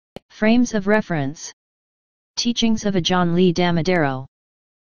Frames of reference. Teachings of Ajaan Lee Dhammadharo.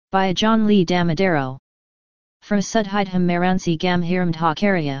 By Ajaan Lee Dhammadharo. Phra Suddhidhammaransi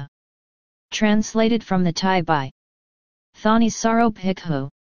Gambhiramedhacariya. Translated from the Thai by Thanissaro Bhikkhu.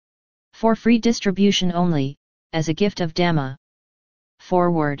 For free distribution only, as a gift of Dhamma.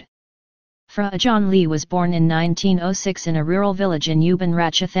 Foreword. Phra Ajaan Lee was born in 1906 in a rural village in Ubon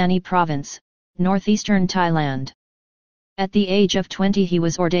Ratchathani province, northeastern Thailand. At the age of 20 he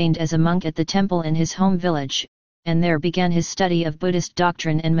was ordained as a monk at the temple in his home village, and there began his study of Buddhist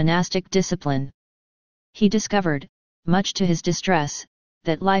doctrine and monastic discipline. He discovered, much to his distress,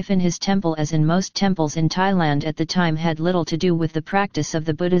 that life in his temple as in most temples in Thailand at the time had little to do with the practice of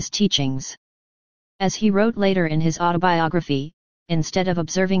the Buddha's teachings. As he wrote later in his autobiography, instead of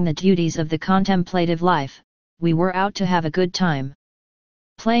observing the duties of the contemplative life, we were out to have a good time.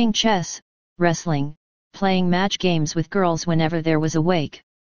 Playing chess, wrestling, playing match games with girls whenever there was a wake.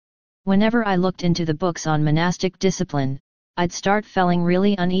 Whenever I looked into the books on monastic discipline, I'd start feeling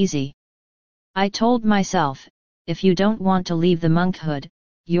really uneasy. I told myself, if you don't want to leave the monkhood,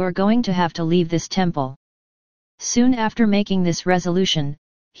 you're going to have to leave this temple. Soon after making this resolution,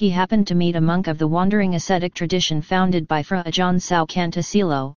 he happened to meet a monk of the wandering ascetic tradition founded by Phra Ajaan Sao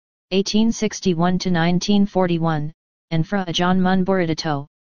Kantasilo, 1861–1941, and Phra Ajaan Mun Buridato,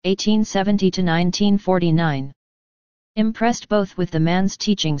 1870–1949. Impressed both with the man's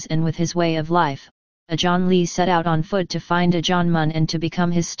teachings and with his way of life, Ajaan Lee set out on foot to find Ajaan Mun and to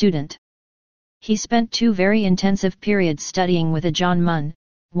become his student. He spent 2 very intensive periods studying with Ajaan Mun,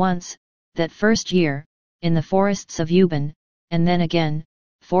 once, that first year, in the forests of Ubon, and then again,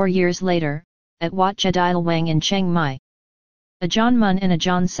 4 years later, at Wat Chadilwang in Chiang Mai. Ajaan Mun and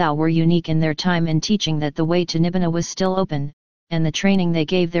Ajaan Sao were unique in their time in teaching that the way to Nibbana was still open, and the training they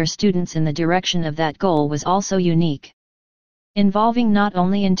gave their students in the direction of that goal was also unique. Involving not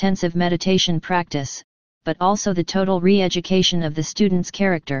only intensive meditation practice, but also the total re-education of the student's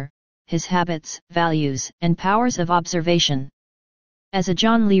character, his habits, values, and powers of observation. As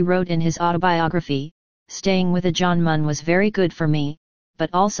Ajaan Lee wrote in his autobiography, staying with Ajaan Mun was very good for me, but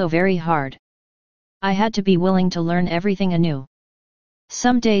also very hard. I had to be willing to learn everything anew.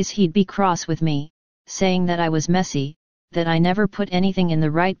 Some days he'd be cross with me, saying that I was messy, that I never put anything in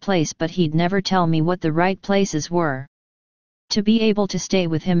the right place, but he'd never tell me what the right places were. To be able to stay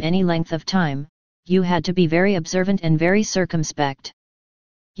with him any length of time, you had to be very observant and very circumspect.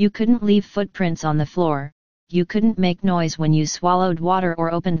 You couldn't leave footprints on the floor, you couldn't make noise when you swallowed water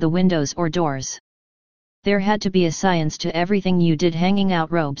or opened the windows or doors. There had to be a science to everything you did, hanging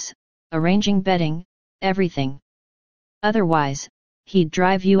out robes, arranging bedding, everything. Otherwise, he'd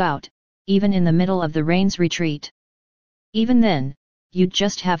drive you out, even in the middle of the rain's retreat. Even then, you'd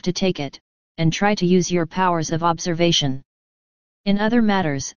just have to take it, and try to use your powers of observation. In other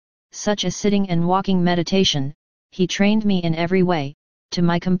matters, such as sitting and walking meditation, he trained me in every way, to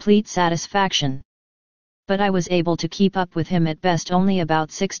my complete satisfaction. But I was able to keep up with him at best only about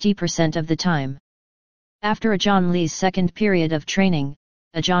 60% of the time. After Ajaan Lee's second period of training,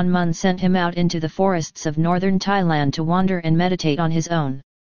 Ajaan Mun sent him out into the forests of northern Thailand to wander and meditate on his own.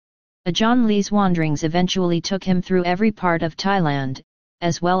 Ajaan Lee's wanderings eventually took him through every part of Thailand,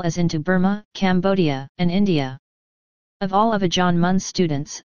 as well as into Burma, Cambodia, and India. Of all of Ajaan Mun's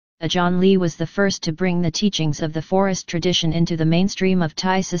students, Ajaan Lee was the first to bring the teachings of the forest tradition into the mainstream of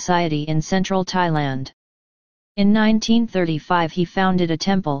Thai society in central Thailand. In 1935 he founded a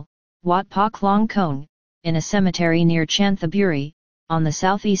temple, Wat Pa Klong Kong, in a cemetery near Chanthaburi, on the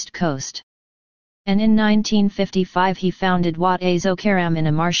southeast coast. And in 1955 he founded Wat Azokaram in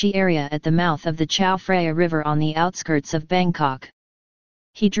a marshy area at the mouth of the Chao Phraya River on the outskirts of Bangkok.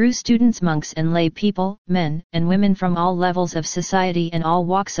 He drew students, monks and lay people, men and women from all levels of society and all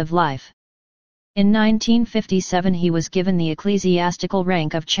walks of life. In 1957 he was given the ecclesiastical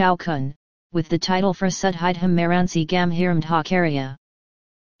rank of Chao Kun, with the title Phra Suddhidhammaransi Gambhiramedhacariya.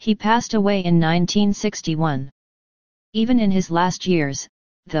 He passed away in 1961. Even in his last years,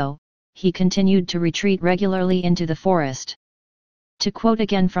 though, he continued to retreat regularly into the forest. To quote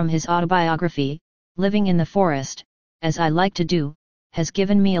again from his autobiography, "Living in the forest, as I like to do, has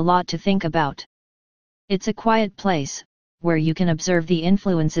given me a lot to think about. It's a quiet place, where you can observe the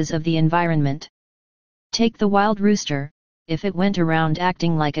influences of the environment. Take the wild rooster, if it went around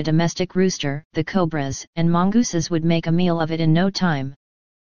acting like a domestic rooster, the cobras and mongooses would make a meal of it in no time.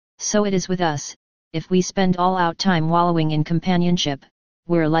 So it is with us, if we spend all our time wallowing in companionship,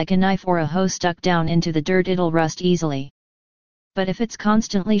 we're like a knife or a hoe stuck down into the dirt, it'll rust easily. But if it's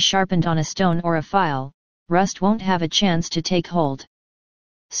constantly sharpened on a stone or a file, rust won't have a chance to take hold.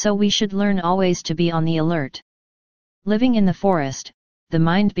 So we should learn always to be on the alert. Living in the forest, the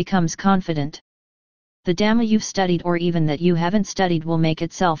mind becomes confident. The Dhamma you've studied or even that you haven't studied will make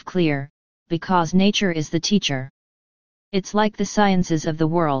itself clear, because nature is the teacher. It's like the sciences of the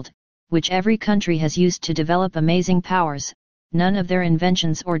world, which every country has used to develop amazing powers. None of their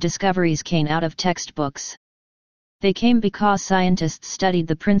inventions or discoveries came out of textbooks. They came because scientists studied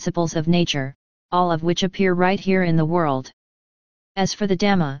the principles of nature, all of which appear right here in the world. As for the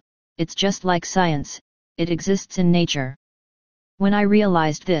Dhamma, it's just like science, it exists in nature. When I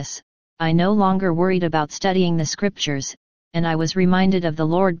realized this, I no longer worried about studying the scriptures, and I was reminded of the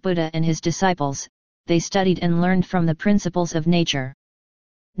Lord Buddha and his disciples. They studied and learned from the principles of nature.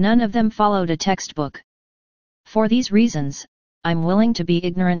 None of them followed a textbook. For these reasons, I'm willing to be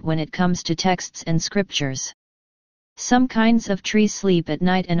ignorant when it comes to texts and scriptures. Some kinds of trees sleep at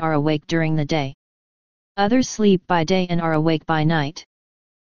night and are awake during the day. Others sleep by day and are awake by night.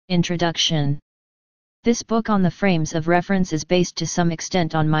 Introduction. This book on the frames of reference is based to some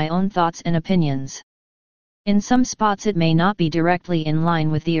extent on my own thoughts and opinions. In some spots it may not be directly in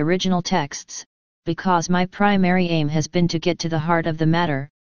line with the original texts, because my primary aim has been to get to the heart of the matter,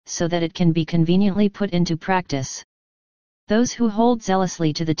 so that it can be conveniently put into practice. Those who hold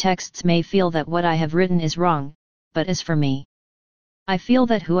zealously to the texts may feel that what I have written is wrong, but as for me, I feel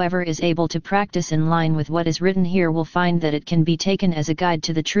that whoever is able to practice in line with what is written here will find that it can be taken as a guide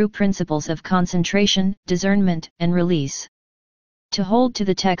to the true principles of concentration, discernment, and release. To hold to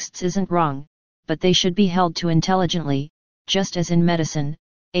the texts isn't wrong, but they should be held to intelligently, just as in medicine.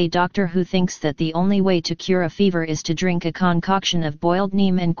 A doctor who thinks that the only way to cure a fever is to drink a concoction of boiled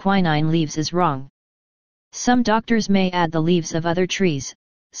neem and quinine leaves is wrong. Some doctors may add the leaves of other trees,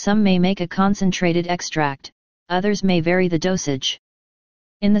 some may make a concentrated extract, others may vary the dosage.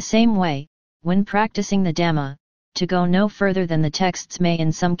 In the same way, when practicing the Dhamma, to go no further than the texts may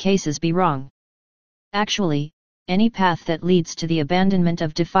in some cases be wrong. Actually, any path that leads to the abandonment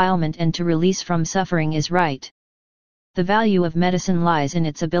of defilement and to release from suffering is right. The value of medicine lies in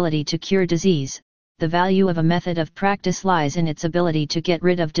its ability to cure disease, the value of a method of practice lies in its ability to get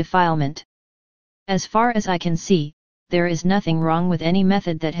rid of defilement. As far as I can see, there is nothing wrong with any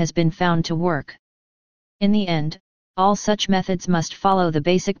method that has been found to work. In the end, all such methods must follow the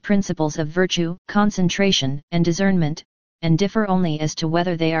basic principles of virtue, concentration, and discernment, and differ only as to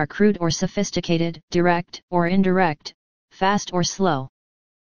whether they are crude or sophisticated, direct or indirect, fast or slow.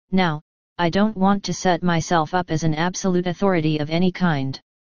 Now, I don't want to set myself up as an absolute authority of any kind.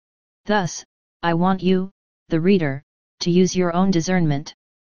 Thus, I want you, the reader, to use your own discernment.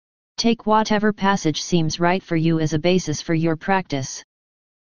 Take whatever passage seems right for you as a basis for your practice.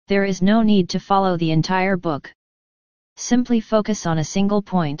 There is no need to follow the entire book. Simply focus on a single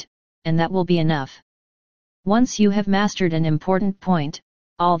point, and that will be enough. Once you have mastered an important point,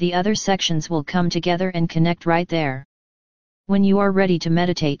 all the other sections will come together and connect right there. When you are ready to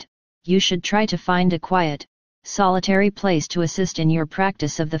meditate, you should try to find a quiet, solitary place to assist in your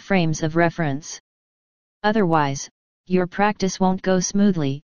practice of the frames of reference. Otherwise, your practice won't go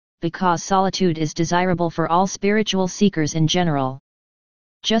smoothly, because solitude is desirable for all spiritual seekers in general.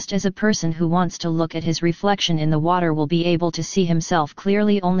 Just as a person who wants to look at his reflection in the water will be able to see himself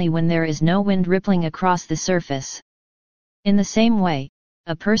clearly only when there is no wind rippling across the surface. In the same way,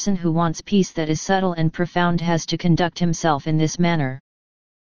 a person who wants peace that is subtle and profound has to conduct himself in this manner.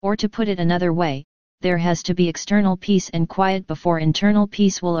 Or to put it another way, there has to be external peace and quiet before internal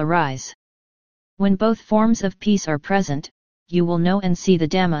peace will arise. When both forms of peace are present, you will know and see the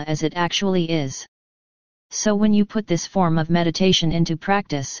Dhamma as it actually is. So when you put this form of meditation into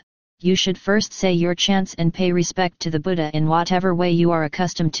practice, you should first say your chants and pay respect to the Buddha in whatever way you are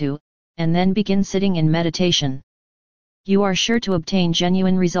accustomed to, and then begin sitting in meditation. You are sure to obtain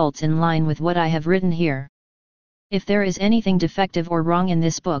genuine results in line with what I have written here. If there is anything defective or wrong in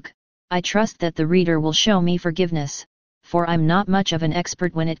this book, I trust that the reader will show me forgiveness, for I'm not much of an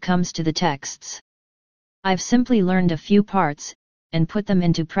expert when it comes to the texts. I've simply learned a few parts, and put them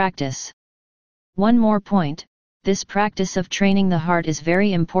into practice. One more point, this practice of training the heart is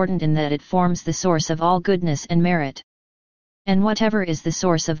very important in that it forms the source of all goodness and merit. And whatever is the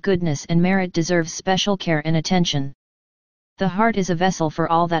source of goodness and merit deserves special care and attention. The heart is a vessel for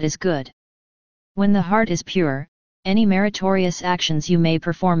all that is good. When the heart is pure, any meritorious actions you may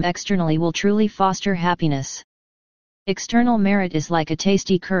perform externally will truly foster happiness. External merit is like a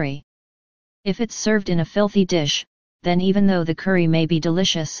tasty curry. If it's served in a filthy dish, then even though the curry may be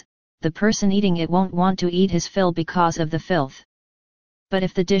delicious, the person eating it won't want to eat his fill because of the filth. But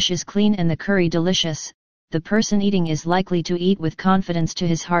if the dish is clean and the curry delicious, the person eating is likely to eat with confidence to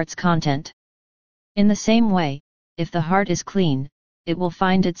his heart's content. In the same way, if the heart is clean, it will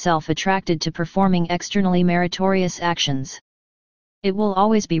find itself attracted to performing externally meritorious actions. It will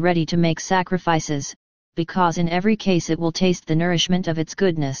always be ready to make sacrifices, because in every case it will taste the nourishment of its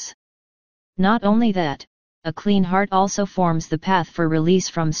goodness. Not only that, a clean heart also forms the path for release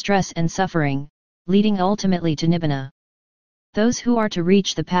from stress and suffering, leading ultimately to Nibbana. Those who are to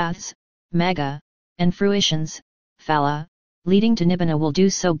reach the paths, Magga, and fruitions, Phala, leading to Nibbana will do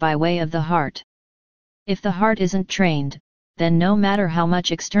so by way of the heart. If the heart isn't trained, then no matter how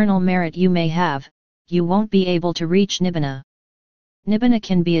much external merit you may have, you won't be able to reach Nibbana. Nibbana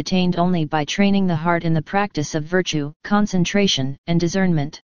can be attained only by training the heart in the practice of virtue, concentration, and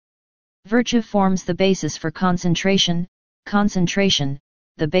discernment. Virtue forms the basis for concentration, concentration,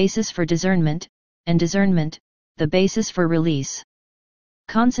 the basis for discernment, and discernment, the basis for release.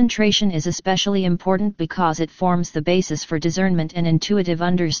 Concentration is especially important because it forms the basis for discernment and intuitive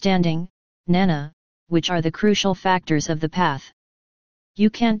understanding, Jnana, which are the crucial factors of the path.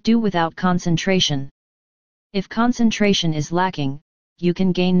 You can't do without concentration. If concentration is lacking, you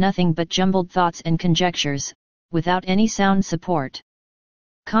can gain nothing but jumbled thoughts and conjectures, without any sound support.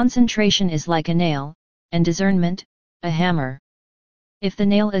 Concentration is like a nail, and discernment, a hammer. If the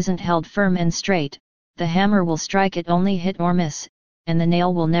nail isn't held firm and straight, the hammer will strike it only hit or miss, and the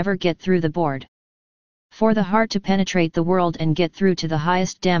nail will never get through the board. For the heart to penetrate the world and get through to the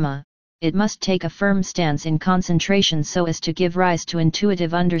highest Dhamma, it must take a firm stance in concentration so as to give rise to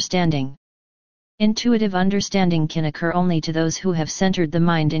intuitive understanding. Intuitive understanding can occur only to those who have centered the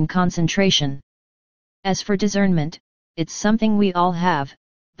mind in concentration. As for discernment, it's something we all have,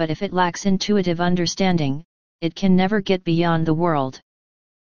 but if it lacks intuitive understanding, it can never get beyond the world.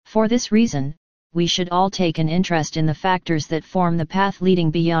 For this reason, we should all take an interest in the factors that form the path leading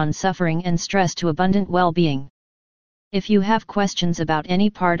beyond suffering and stress to abundant well-being. If you have questions about any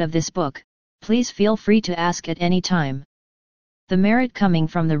part of this book, please feel free to ask at any time. The merit coming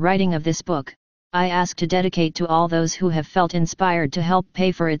from the writing of this book, I ask to dedicate to all those who have felt inspired to help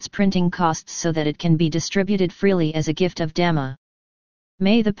pay for its printing costs so that it can be distributed freely as a gift of Dhamma.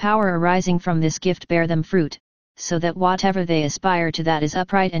 May the power arising from this gift bear them fruit, so that whatever they aspire to that is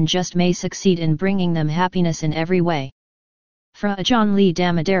upright and just may succeed in bringing them happiness in every way. Phra Ajaan Lee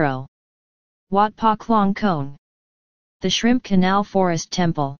Dhammadharo. Wat Pa Klong Kong. The Shrimp Canal Forest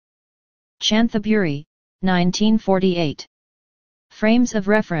Temple. Chanthaburi, 1948. Frames of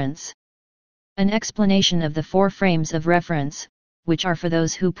Reference. An explanation of the 4 frames of reference, which are for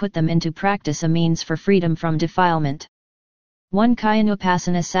those who put them into practice a means for freedom from defilement. 1.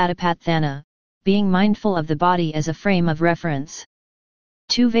 Kayanupasana Satipatthana, being mindful of the body as a frame of reference.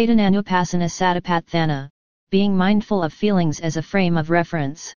 2. Vedananupasana Satipatthana, being mindful of feelings as a frame of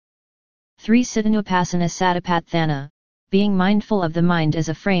reference. 3. Citanupasana Satipatthana, being mindful of the mind as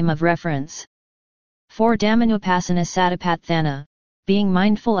a frame of reference. 4. Dhammanupasana Satipatthana, being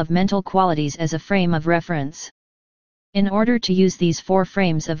mindful of mental qualities as a frame of reference. In order to use these 4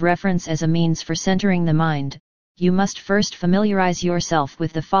 frames of reference as a means for centering the mind, you must first familiarize yourself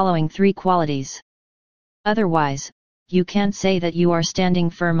with the following 3 qualities. Otherwise, you can't say that you are standing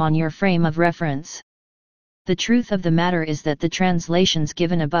firm on your frame of reference. The truth of the matter is that the translations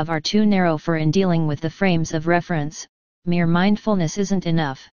given above are too narrow for in dealing with the frames of reference. Mere mindfulness isn't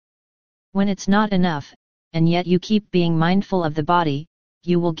enough. When it's not enough, and yet you keep being mindful of the body,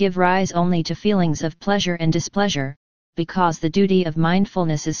 you will give rise only to feelings of pleasure and displeasure, because the duty of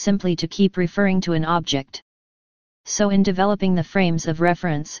mindfulness is simply to keep referring to an object. So in developing the frames of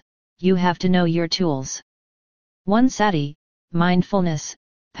reference, you have to know your tools. 1. Sati, mindfulness,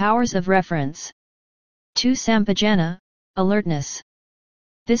 powers of reference. 2. Sampajana, alertness.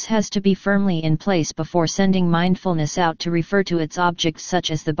 This has to be firmly in place before sending mindfulness out to refer to its objects such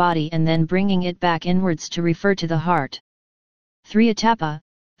as the body and then bringing it back inwards to refer to the heart. 3. Atapa,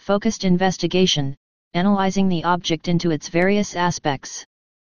 focused investigation, analyzing the object into its various aspects.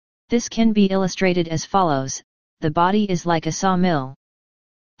 This can be illustrated as follows: the body is like a sawmill.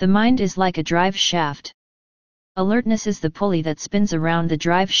 The mind is like a drive shaft. Alertness is the pulley that spins around the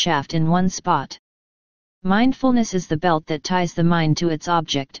drive shaft in one spot. Mindfulness is the belt that ties the mind to its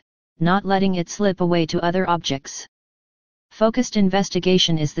object, not letting it slip away to other objects. Focused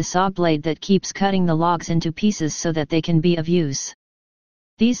investigation is the saw blade that keeps cutting the logs into pieces so that they can be of use.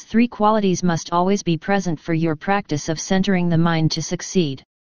 These 3 qualities must always be present for your practice of centering the mind to succeed.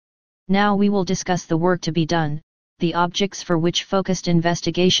 Now we will discuss the work to be done, the objects for which focused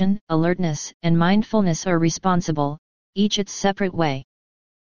investigation, alertness, and mindfulness are responsible, each its separate way.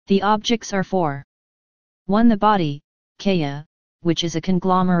 The objects are 4. 1. The body, Kaya, which is a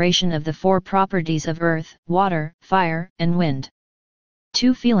conglomeration of the 4 properties of earth, water, fire, and wind.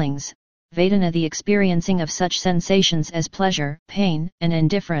 2. Feelings, Vedana, the experiencing of such sensations as pleasure, pain, and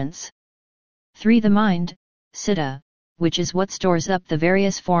indifference. 3. The mind, Citta, which is what stores up the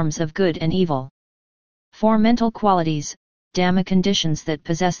various forms of good and evil. 4 mental qualities, Dhamma conditions that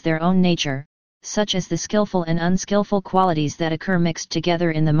possess their own nature, such as the skillful and unskillful qualities that occur mixed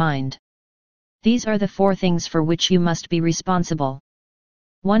together in the mind. These are the 4 things for which you must be responsible.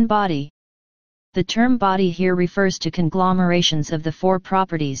 1. Body. The term body here refers to conglomerations of the 4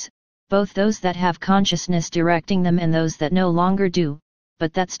 properties, both those that have consciousness directing them and those that no longer do,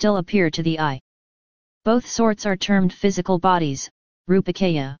 but that still appear to the eye. Both sorts are termed physical bodies,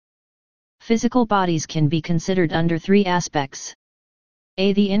 rupakaya. Physical bodies can be considered under 3 aspects.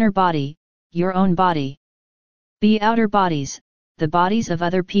 A. The inner body, your own body. B. Outer bodies, the bodies of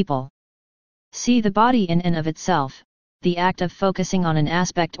other people. C. The body in and of itself, the act of focusing on an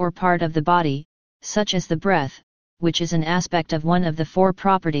aspect or part of the body, such as the breath, which is an aspect of one of the 4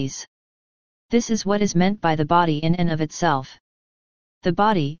 properties. This is what is meant by the body in and of itself. The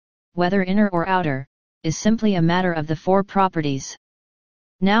body, whether inner or outer, is simply a matter of the 4 properties.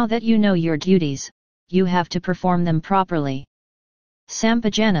 Now that you know your duties, you have to perform them properly.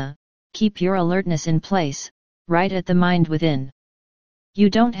 Sampajana, keep your alertness in place, right at the mind within. You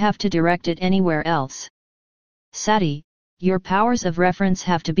don't have to direct it anywhere else. Sati, your powers of reference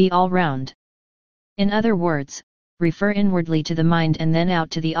have to be all round. In other words, refer inwardly to the mind and then out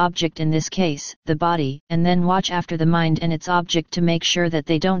to the object, in this case, the body, and then watch after the mind and its object to make sure that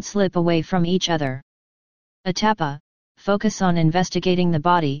they don't slip away from each other. Atapa, focus on investigating the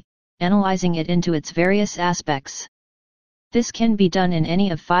body, analyzing it into its various aspects. This can be done in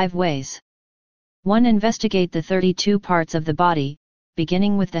any of 5 ways. 1. Investigate the 32 parts of the body,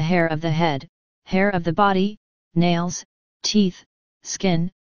 beginning with the hair of the head, hair of the body, nails, teeth,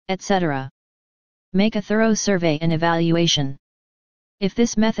 skin, etc. Make a thorough survey and evaluation. If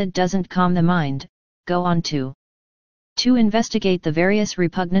this method doesn't calm the mind, go on to 2. Investigate the various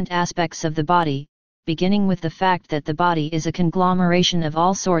repugnant aspects of the body, beginning with the fact that the body is a conglomeration of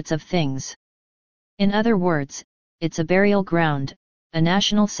all sorts of things. In other words, it's a burial ground, a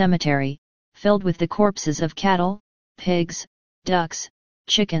national cemetery, filled with the corpses of cattle, pigs, ducks,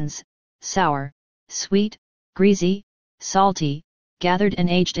 chickens, sour, sweet, greasy, salty, gathered and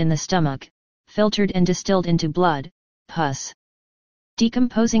aged in the stomach, filtered and distilled into blood, pus.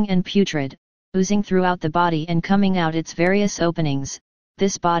 Decomposing and putrid, oozing throughout the body and coming out its various openings,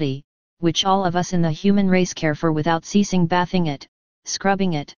 this body, which all of us in the human race care for without ceasing bathing it,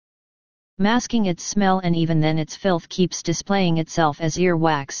 scrubbing it, masking its smell, and even then its filth keeps displaying itself as ear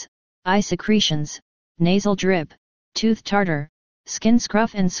wax, eye secretions, nasal drip, tooth tartar, skin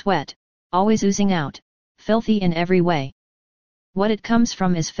scruff and sweat, always oozing out, filthy in every way. What it comes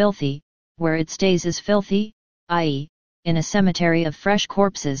from is filthy, where it stays is filthy, i.e., in a cemetery of fresh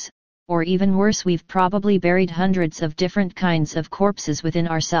corpses, or even worse, we've probably buried hundreds of different kinds of corpses within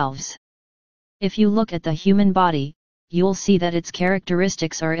ourselves. If you look at the human body, you'll see that its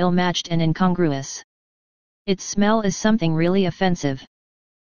characteristics are ill-matched and incongruous. Its smell is something really offensive.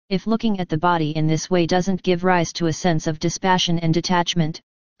 If looking at the body in this way doesn't give rise to a sense of dispassion and detachment,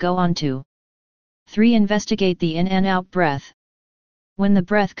 go on to 3. Investigate the in and out breath. When the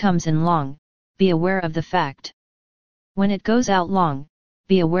breath comes in long, be aware of the fact. When it goes out long,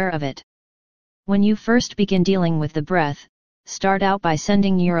 be aware of it. When you first begin dealing with the breath, start out by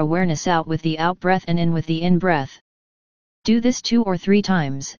sending your awareness out with the out breath and in with the in breath. Do this 2 or 3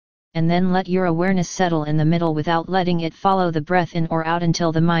 times, and then let your awareness settle in the middle without letting it follow the breath in or out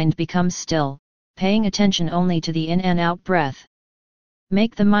until the mind becomes still, paying attention only to the in and out breath.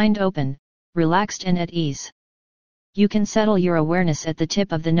 Make the mind open, relaxed and at ease. You can settle your awareness at the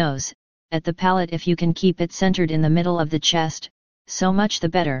tip of the nose, at the palate if you can keep it centered in the middle of the chest, so much the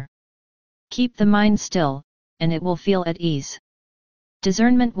better. Keep the mind still, and it will feel at ease.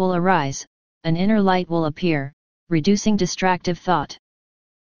 Discernment will arise, an inner light will appear, reducing distractive thought.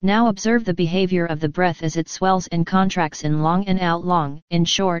 Now observe the behavior of the breath as it swells and contracts in long and out long, in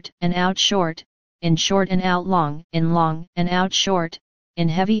short and out short, in short and out long, in long and out short, in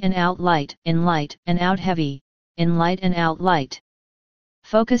heavy and out light, in light and out heavy, in light and out light.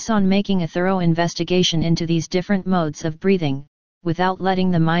 Focus on making a thorough investigation into these different modes of breathing, without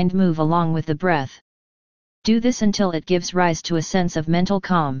letting the mind move along with the breath. Do this until it gives rise to a sense of mental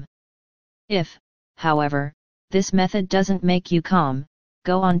calm. If, however, this method doesn't make you calm,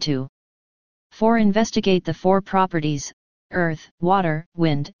 go on to 4. Investigate the 4 properties, earth, water,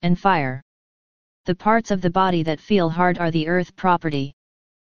 wind, and fire. The parts of the body that feel hard are the earth property.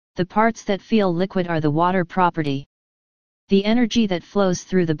 The parts that feel liquid are the water property. The energy that flows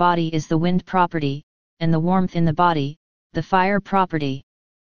through the body is the wind property, and the warmth in the body, the fire property.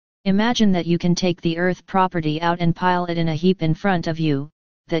 Imagine that you can take the earth property out and pile it in a heap in front of you,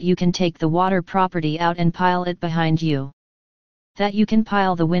 that you can take the water property out and pile it behind you. That you can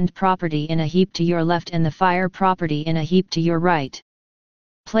pile the wind property in a heap to your left and the fire property in a heap to your right.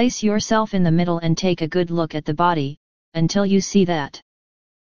 Place yourself in the middle and take a good look at the body, until you see that.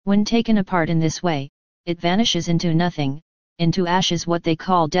 When taken apart in this way, it vanishes into nothing, into ashes, what they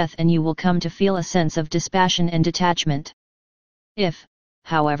call death, and you will come to feel a sense of dispassion and detachment. If,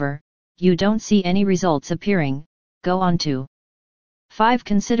 however, you don't see any results appearing, go on to 5.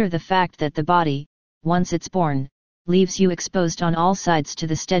 Consider the fact that the body, once it's born, leaves you exposed on all sides to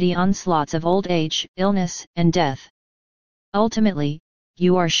the steady onslaughts of old age, illness, and death. Ultimately,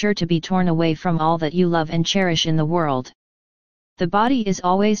 you are sure to be torn away from all that you love and cherish in the world. The body is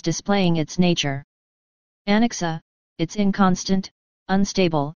always displaying its nature. Anicca, it's inconstant,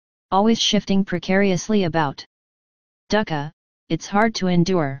 unstable, always shifting precariously about. Dukkha, it's hard to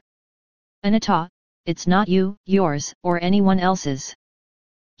endure. Anatta, it's not you, yours, or anyone else's.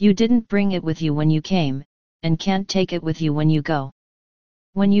 You didn't bring it with you when you came, and can't take it with you when you go.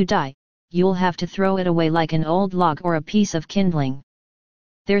 When you die, you'll have to throw it away like an old log or a piece of kindling.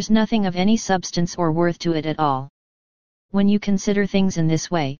 There's nothing of any substance or worth to it at all. When you consider things in this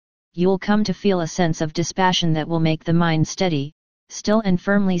way, you'll come to feel a sense of dispassion that will make the mind steady, still and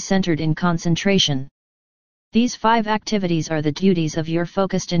firmly centered in concentration. These 5 activities are the duties of your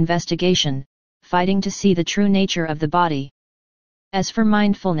focused investigation, fighting to see the true nature of the body. As for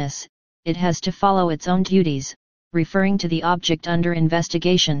mindfulness, it has to follow its own duties, referring to the object under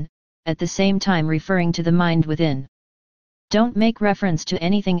investigation, at the same time referring to the mind within. Don't make reference to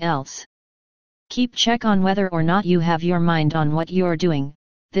anything else. Keep check on whether or not you have your mind on what you're doing,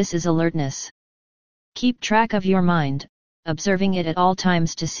 this is alertness. Keep track of your mind, observing it at all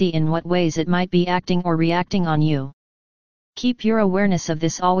times to see in what ways it might be acting or reacting on you. Keep your awareness of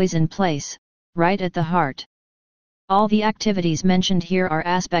this always in place, right at the heart. All the activities mentioned here are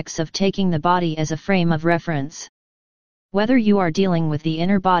aspects of taking the body as a frame of reference. Whether you are dealing with the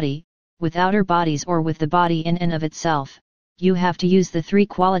inner body, with outer bodies, or with the body in and of itself, you have to use the 3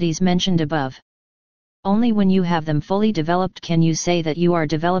 qualities mentioned above. Only when you have them fully developed can you say that you are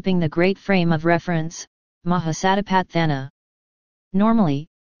developing the great frame of reference, Mahasatipatthana. Normally,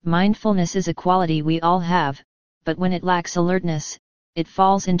 mindfulness is a quality we all have, but when it lacks alertness, it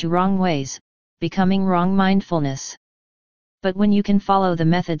falls into wrong ways, becoming wrong mindfulness. But when you can follow the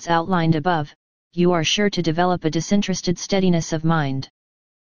methods outlined above, you are sure to develop a disinterested steadiness of mind.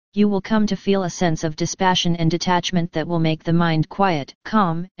 You will come to feel a sense of dispassion and detachment that will make the mind quiet,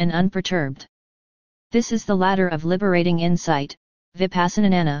 calm, and unperturbed. This is the ladder of liberating insight,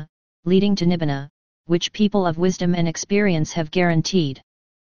 Vipassanana, leading to Nibbana, which people of wisdom and experience have guaranteed.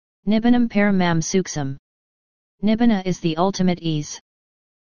 Nibbanam paramam sukham. Nibbana is the ultimate ease.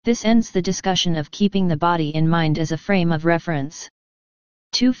 This ends the discussion of keeping the body in mind as a frame of reference.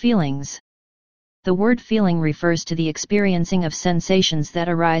 2 feelings. The word feeling refers to the experiencing of sensations that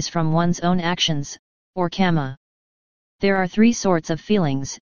arise from one's own actions, or kamma. There are 3 sorts of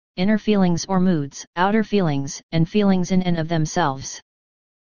feelings: inner feelings or moods, outer feelings, and feelings in and of themselves.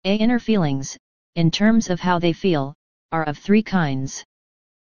 Inner feelings, in terms of how they feel, are of 3 kinds.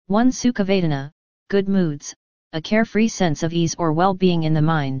 1. Sukhavedana, good moods, a carefree sense of ease or well-being in the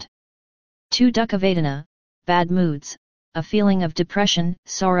mind. 2. Dukkhavedana, bad moods, a feeling of depression,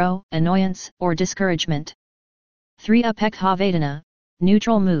 sorrow, annoyance, or discouragement. 3. Upekhavedana,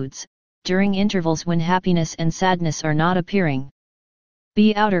 neutral moods, during intervals when happiness and sadness are not appearing.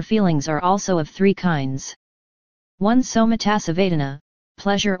 Outer feelings are also of 3 kinds. 1. Somatasavedana,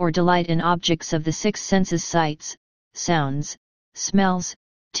 pleasure or delight in objects of the 6 senses: sights, sounds, smells,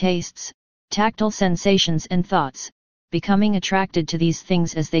 tastes, tactile sensations and thoughts, becoming attracted to these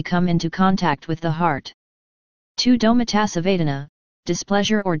things as they come into contact with the heart. 2. Domatasavedana,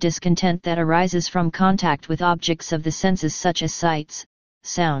 displeasure or discontent that arises from contact with objects of the senses such as sights,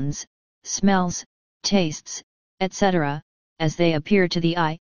 sounds, smells, tastes, etc., as they appear to the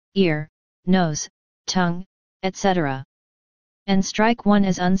eye, ear, nose, tongue, etc. and strike one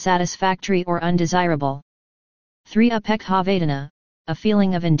as unsatisfactory or undesirable. 3. Upekhavedana, a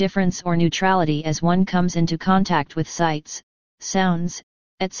feeling of indifference or neutrality as one comes into contact with sights, sounds,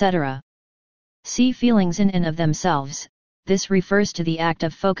 etc. See feelings in and of themselves. This refers to the act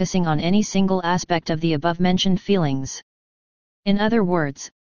of focusing on any single aspect of the above-mentioned feelings. In other words,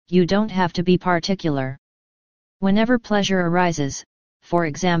 you don't have to be particular. Whenever pleasure arises, for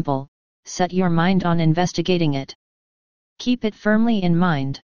example, set your mind on investigating it. Keep it firmly in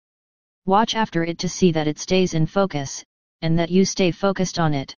mind. Watch after it to see that it stays in focus, and that you stay focused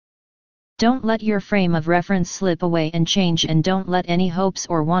on it. Don't let your frame of reference slip away and change, and don't let any hopes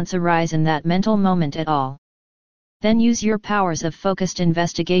or wants arise in that mental moment at all. Then use your powers of focused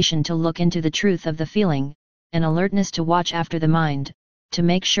investigation to look into the truth of the feeling, and alertness to watch after the mind, to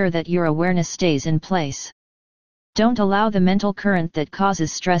make sure that your awareness stays in place. Don't allow the mental current that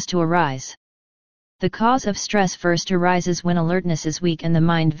causes stress to arise. The cause of stress first arises when alertness is weak and the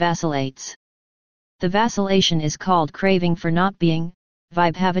mind vacillates. The vacillation is called craving for not being,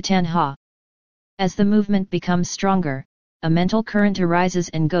 vibhavatanha. As the movement becomes stronger, a mental current arises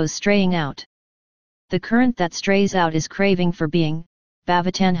and goes straying out. The current that strays out is craving for being,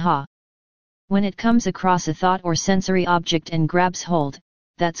 bhavatanha. When it comes across a thought or sensory object and grabs hold,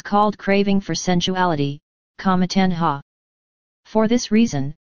 that's called craving for sensuality, kamatanha. For this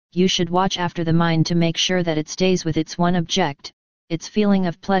reason, you should watch after the mind to make sure that it stays with its one object, its feeling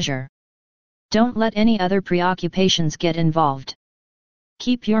of pleasure. Don't let any other preoccupations get involved.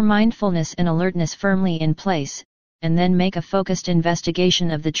 Keep your mindfulness and alertness firmly in place, and then make a focused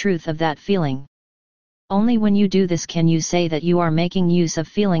investigation of the truth of that feeling. Only when you do this can you say that you are making use of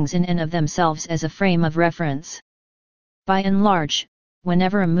feelings in and of themselves as a frame of reference. By and large,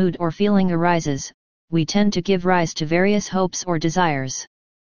 whenever a mood or feeling arises, we tend to give rise to various hopes or desires.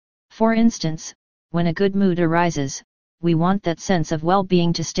 For instance, when a good mood arises, we want that sense of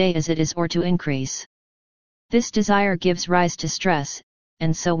well-being to stay as it is or to increase. This desire gives rise to stress,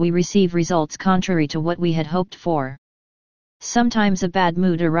 and so we receive results contrary to what we had hoped for. Sometimes a bad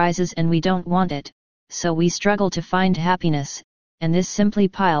mood arises and we don't want it, so we struggle to find happiness, and this simply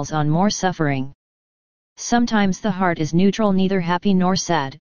piles on more suffering. Sometimes the heart is neutral, neither happy nor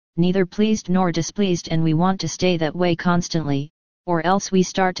sad, neither pleased nor displeased, and we want to stay that way constantly, or else we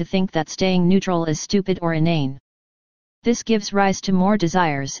start to think that staying neutral is stupid or inane. This gives rise to more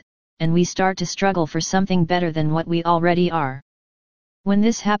desires, and we start to struggle for something better than what we already are. When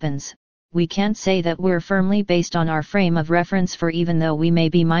this happens, we can't say that we're firmly based on our frame of reference, for even though we may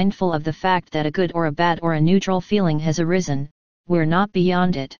be mindful of the fact that a good or a bad or a neutral feeling has arisen, we're not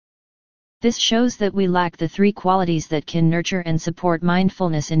beyond it. This shows that we lack the three qualities that can nurture and support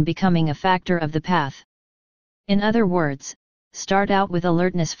mindfulness in becoming a factor of the path. In other words, start out with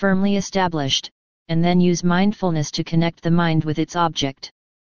alertness firmly established, and then use mindfulness to connect the mind with its object.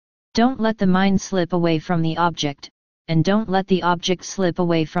 Don't let the mind slip away from the object, and don't let the object slip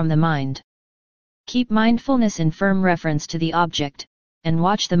away from the mind. Keep mindfulness in firm reference to the object, and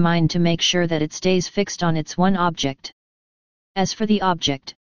watch the mind to make sure that it stays fixed on its one object. As for the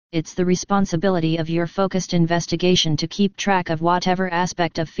object, it's the responsibility of your focused investigation to keep track of whatever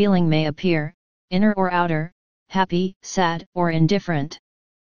aspect of feeling may appear, inner or outer, happy, sad, or indifferent.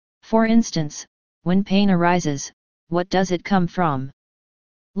 For instance, when pain arises, what does it come from?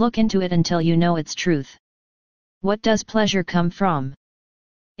 Look into it until you know its truth. What does pleasure come from?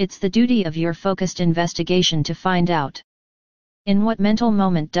 It's the duty of your focused investigation to find out. In what mental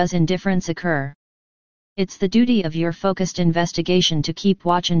moment does indifference occur? It's the duty of your focused investigation to keep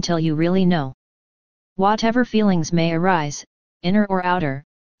watch until you really know. Whatever feelings may arise, inner or outer,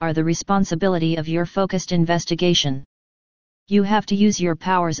 are the responsibility of your focused investigation. You have to use your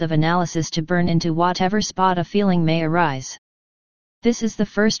powers of analysis to burn into whatever spot a feeling may arise. This is the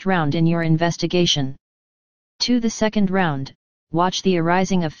first round in your investigation. To the second round, watch the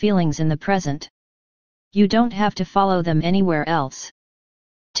arising of feelings in the present. You don't have to follow them anywhere else.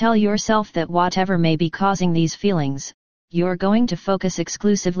 Tell yourself that whatever may be causing these feelings, you're going to focus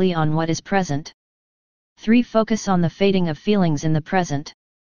exclusively on what is present. 3. Focus on the fading of feelings in the present.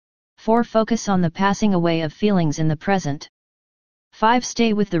 4. Focus on the passing away of feelings in the present. 5.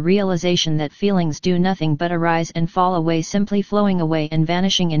 Stay with the realization that feelings do nothing but arise and fall away, simply flowing away and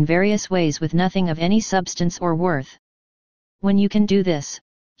vanishing in various ways with nothing of any substance or worth. When you can do this,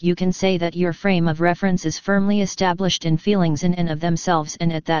 you can say that your frame of reference is firmly established in feelings in and of themselves,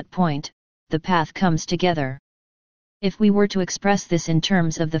 and at that point, the path comes together. If we were to express this in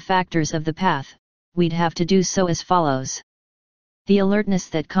terms of the factors of the path, we'd have to do so as follows. The alertness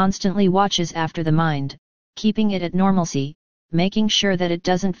that constantly watches after the mind, keeping it at normalcy, making sure that it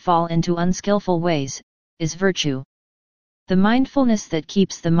doesn't fall into unskillful ways, is virtue. The mindfulness that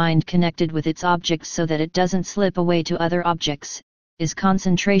keeps the mind connected with its objects so that it doesn't slip away to other objects, is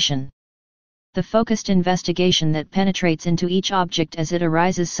concentration. The focused investigation that penetrates into each object as it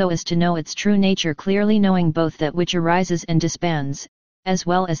arises so as to know its true nature clearly, knowing both that which arises and disbands, as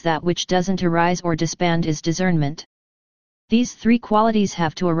well as that which doesn't arise or disband, is discernment. These 3 qualities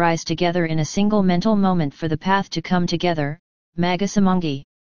have to arise together in a single mental moment for the path to come together, Magasamangi.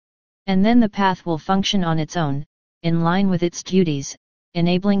 And then the path will function on its own, in line with its duties,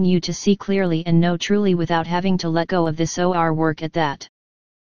 enabling you to see clearly and know truly without having to let go of this or work at that.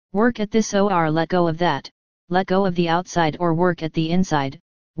 Work at this or let go of that, let go of the outside or work at the inside,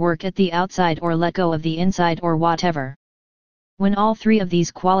 work at the outside or let go of the inside or whatever. When all three of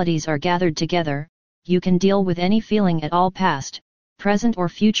these qualities are gathered together, you can deal with any feeling at all, past, present or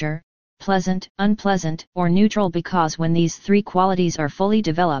future, pleasant, unpleasant, or neutral, because when these three qualities are fully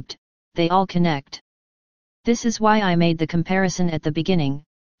developed, they all connect. This is why I made the comparison at the beginning.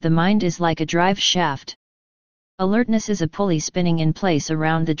 The mind is like a drive shaft. Alertness is a pulley spinning in place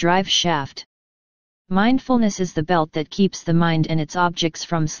around the drive shaft. Mindfulness is the belt that keeps the mind and its objects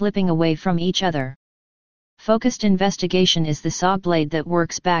from slipping away from each other. Focused investigation is the saw blade that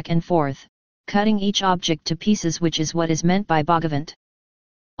works back and forth, cutting each object to pieces, which is what is meant by Bhagavat.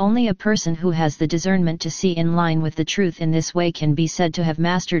 Only a person who has the discernment to see in line with the truth in this way can be said to have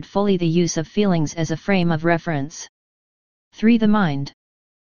mastered fully the use of feelings as a frame of reference. 3. The mind.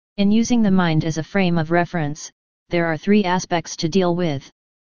 In using the mind as a frame of reference, there are three aspects to deal with.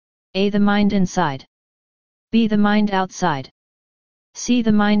 A. The mind inside. B. The mind outside. C.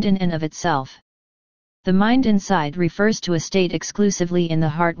 The mind in and of itself. The mind inside refers to a state exclusively in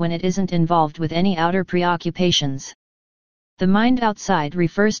the heart when it isn't involved with any outer preoccupations. The mind outside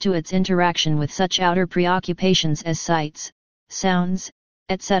refers to its interaction with such outer preoccupations as sights, sounds,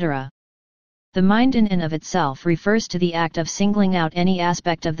 etc. The mind in and of itself refers to the act of singling out any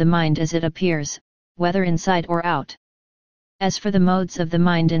aspect of the mind as it appears, whether inside or out. As for the modes of the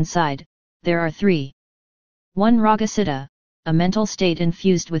mind inside, there are three. 1. Ragasiddha, a mental state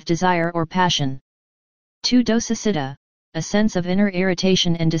infused with desire or passion. 2. Dosasiddha, a sense of inner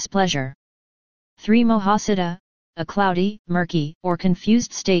irritation and displeasure. 3. Mohasiddha, a cloudy, murky, or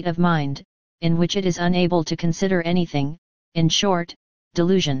confused state of mind, in which it is unable to consider anything, in short,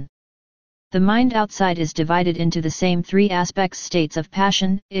 delusion. The mind outside is divided into the same three aspects: states of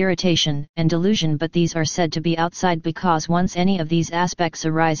passion, irritation, and delusion, but these are said to be outside because once any of these aspects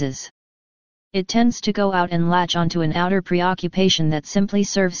arises, it tends to go out and latch onto an outer preoccupation that simply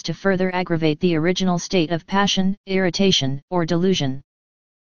serves to further aggravate the original state of passion, irritation, or delusion.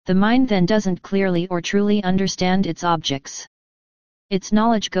 The mind then doesn't clearly or truly understand its objects. Its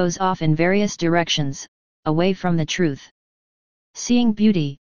knowledge goes off in various directions, away from the truth. Seeing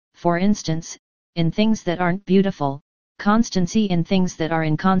beauty, for instance, in things that aren't beautiful, constancy in things that are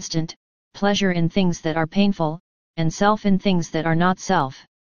inconstant, pleasure in things that are painful, and self in things that are not self.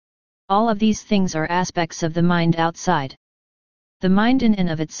 All of these things are aspects of the mind outside. The mind in and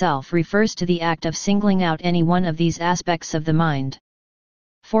of itself refers to the act of singling out any one of these aspects of the mind.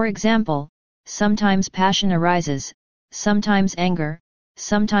 For example, sometimes passion arises, sometimes anger,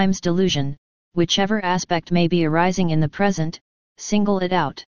 sometimes delusion. Whichever aspect may be arising in the present, single it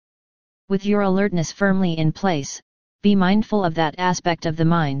out. With your alertness firmly in place, be mindful of that aspect of the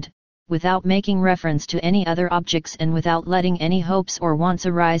mind, without making reference to any other objects and without letting any hopes or wants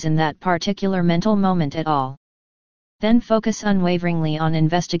arise in that particular mental moment at all. Then focus unwaveringly on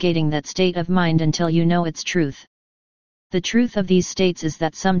investigating that state of mind until you know its truth. The truth of these states is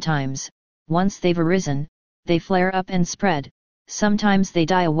that sometimes, once they've arisen, they flare up and spread, sometimes they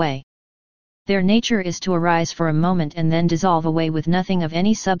die away. Their nature is to arise for a moment and then dissolve away with nothing of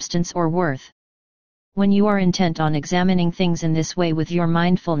any substance or worth. When you are intent on examining things in this way with your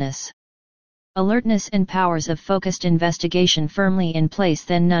mindfulness, alertness and powers of focused investigation firmly in place,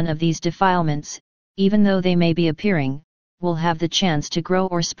 then none of these defilements, even though they may be appearing, will have the chance to grow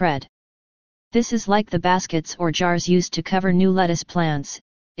or spread. This is like the baskets or jars used to cover new lettuce plants.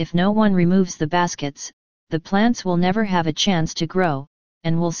 If no one removes the baskets, the plants will never have a chance to grow,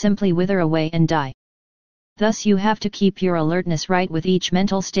 and will simply wither away and die. Thus you have to keep your alertness right with each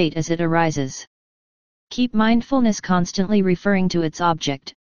mental state as it arises. Keep mindfulness constantly referring to its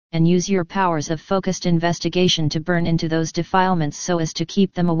object, and use your powers of focused investigation to burn into those defilements so as to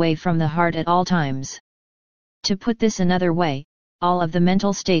keep them away from the heart at all times. To put this another way, all of the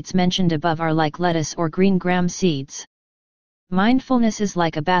mental states mentioned above are like lettuce or green gram seeds. Mindfulness is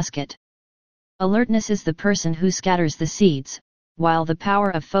like a basket. Alertness is the person who scatters the seeds, while the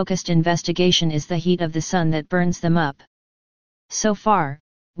power of focused investigation is the heat of the sun that burns them up. So far,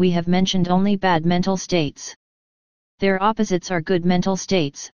 we have mentioned only bad mental states. Their opposites are good mental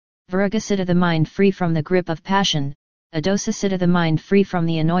states: Viragasiddha, the mind free from the grip of passion; Adosasiddha, the mind free from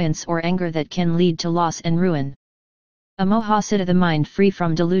the annoyance or anger that can lead to loss and ruin; Amohasiddha, the mind free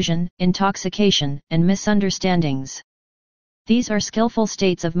from delusion, intoxication, and misunderstandings. These are skillful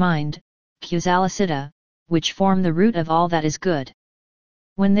states of mind, Kusalasiddha, which form the root of all that is good.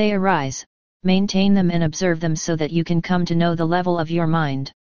 When they arise, maintain them and observe them so that you can come to know the level of your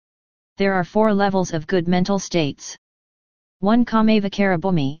mind. There are 4 levels of good mental states. 1.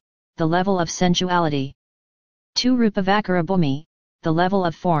 Kamavakarabhumi, the level of sensuality. 2. Rupavakarabhumi, the level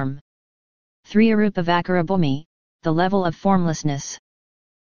of form. 3. Arupavakarabhumi, the level of formlessness.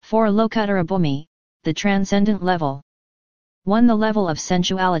 4. Lokuttara Bhumi, the transcendent level. 1. The level of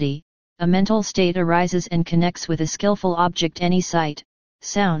sensuality. A mental state arises and connects with a skillful object, any sight,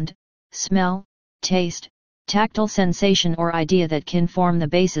 sound, smell, taste, tactile sensation or idea that can form the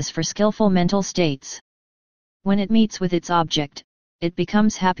basis for skillful mental states. When it meets with its object, it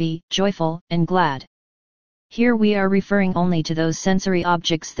becomes happy, joyful, and glad. Here we are referring only to those sensory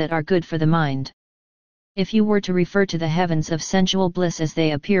objects that are good for the mind. If you were to refer to the heavens of sensual bliss as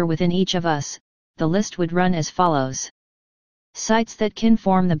they appear within each of us, the list would run as follows. Sights that can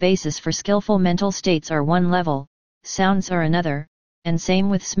form the basis for skillful mental states are one level, sounds are another, and same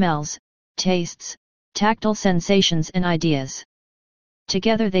with smells, tastes, tactile sensations and ideas.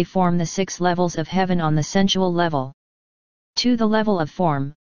 Together they form the 6 levels of heaven on the sensual level. 2. The level of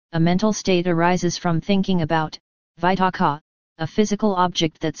form. A mental state arises from thinking about, vitaka, a physical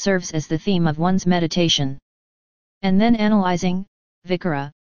object that serves as the theme of one's meditation. And then analyzing,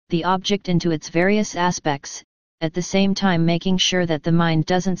 vikara, the object into its various aspects, at the same time making sure that the mind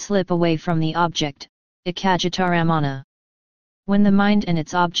doesn't slip away from the object, ekajitaramana. When the mind and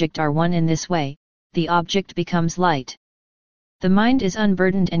its object are one in this way, the object becomes light. The mind is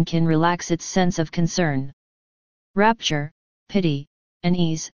unburdened and can relax its sense of concern. Rapture, pity, and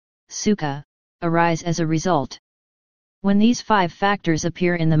ease, sukha, arise as a result. When these 5 factors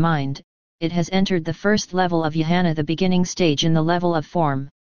appear in the mind, it has entered the first level of jhana, the beginning stage in the level of form.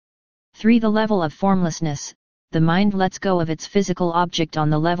 3. The level of formlessness. The mind lets go of its physical object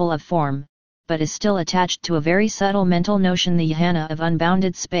on the level of form, but is still attached to a very subtle mental notion, the jhana of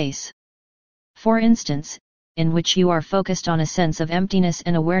unbounded space. For instance, in which you are focused on a sense of emptiness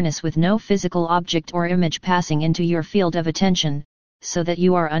and awareness with no physical object or image passing into your field of attention, so that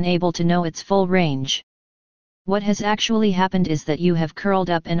you are unable to know its full range. What has actually happened is that you have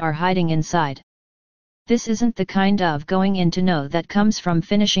curled up and are hiding inside. This isn't the kind of going in to know that comes from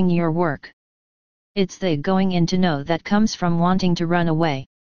finishing your work. It's the going in to know that comes from wanting to run away.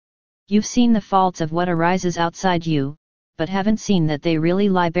 You've seen the faults of what arises outside you, but haven't seen that they really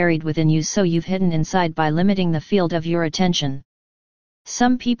lie buried within you, so you've hidden inside by limiting the field of your attention.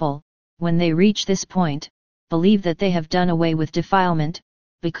 Some people, when they reach this point, believe that they have done away with defilement,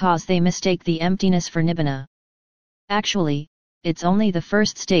 because they mistake the emptiness for nibbana. Actually, it's only the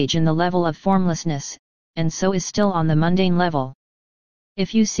first stage in the level of formlessness, and so is still on the mundane level.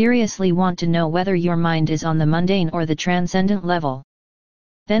 If you seriously want to know whether your mind is on the mundane or the transcendent level,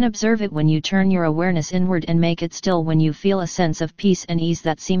 then observe it when you turn your awareness inward and make it still when you feel a sense of peace and ease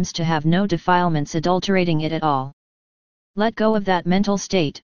that seems to have no defilements adulterating it at all. Let go of that mental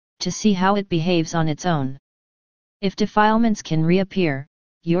state, to see how it behaves on its own. If defilements can reappear,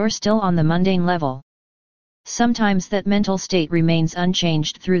 you're still on the mundane level. Sometimes that mental state remains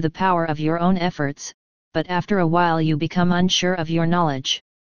unchanged through the power of your own efforts, but after a while you become unsure of your knowledge.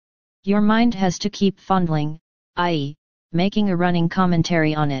 Your mind has to keep fondling, i.e., making a running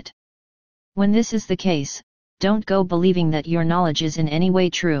commentary on it. When this is the case, don't go believing that your knowledge is in any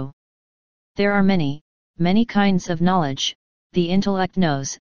way true. There are many, many kinds of knowledge. The intellect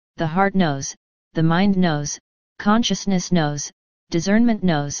knows, the heart knows, the mind knows, consciousness knows, discernment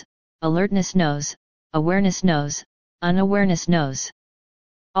knows, alertness knows, awareness knows, unawareness knows.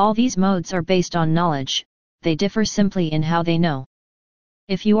 All these modes are based on knowledge, they differ simply in how they know.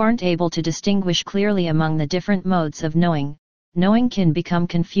 If you aren't able to distinguish clearly among the different modes of knowing, knowing can become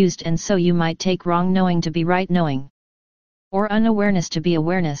confused, and so you might take wrong knowing to be right knowing, or unawareness to be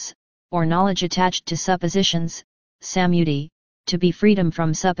awareness, or knowledge attached to suppositions, samyuti, to be freedom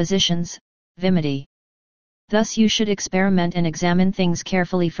from suppositions, vimutti. Thus you should experiment and examine things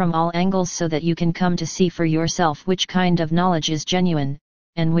carefully from all angles so that you can come to see for yourself which kind of knowledge is genuine,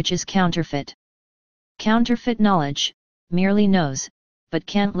 and which is counterfeit. Counterfeit knowledge merely knows, but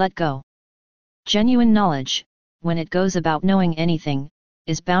can't let go. Genuine knowledge, when it goes about knowing anything,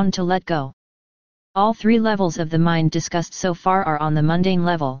 is bound to let go. All 3 levels of the mind discussed so far are on the mundane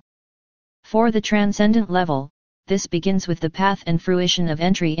level. For the transcendent level, this begins with the path and fruition of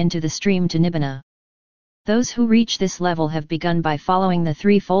entry into the stream to nibbana. Those who reach this level have begun by following the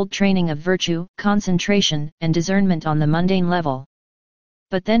 3-fold training of virtue, concentration, and discernment on the mundane level.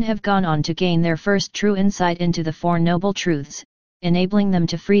 But then have gone on to gain their first true insight into the 4 noble truths, enabling them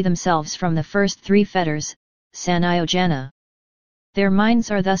to free themselves from the first 3 fetters, sanayojana. Their minds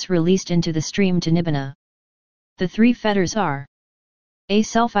are thus released into the stream to nibbana. The 3 fetters are: A.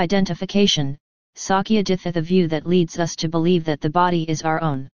 Self-identification, sakyaditha, the view that leads us to believe that the body is our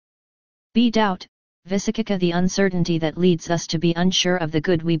own. B. Doubt, visakika, the uncertainty that leads us to be unsure of the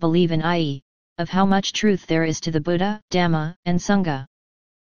good we believe in, i.e., of how much truth there is to the Buddha, Dhamma, and Sangha.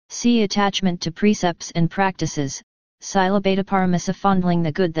 C. Attachment to precepts and practices, Silabataparamasa, fondling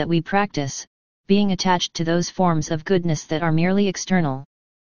the good that we practice, being attached to those forms of goodness that are merely external.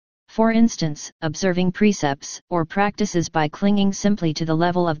 For instance, observing precepts or practices by clinging simply to the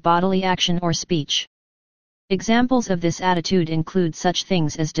level of bodily action or speech. Examples of this attitude include such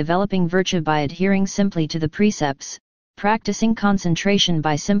things as developing virtue by adhering simply to the precepts, practicing concentration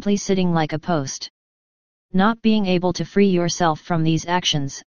by simply sitting like a post. Not being able to free yourself from these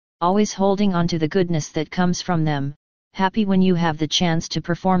actions, always holding on to the goodness that comes from them, happy when you have the chance to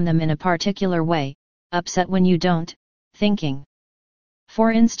perform them in a particular way, upset when you don't, thinking,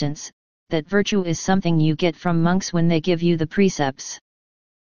 for instance, that virtue is something you get from monks when they give you the precepts.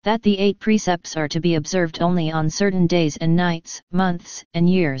 That the 8 precepts are to be observed only on certain days and nights, months, and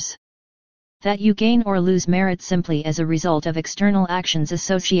years. That you gain or lose merit simply as a result of external actions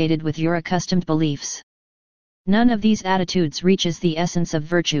associated with your accustomed beliefs. None of these attitudes reaches the essence of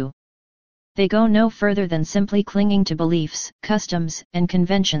virtue. They go no further than simply clinging to beliefs, customs, and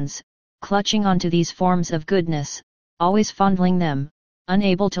conventions, clutching onto these forms of goodness, always fondling them,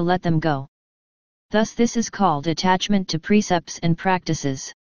 unable to let them go. Thus this is called attachment to precepts and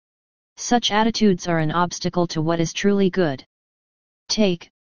practices. Such attitudes are an obstacle to what is truly good. Take,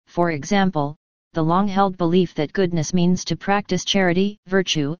 for example, the long-held belief that goodness means to practice charity,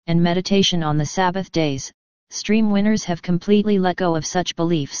 virtue, and meditation on the Sabbath days. Stream winners have completely let go of such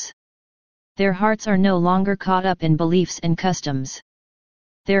beliefs. Their hearts are no longer caught up in beliefs and customs.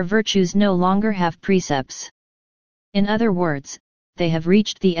 Their virtues no longer have precepts. In other words, they have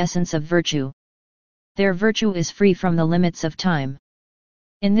reached the essence of virtue. Their virtue is free from the limits of time.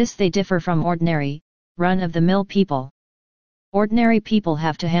 In this they differ from ordinary, run-of-the-mill people. Ordinary people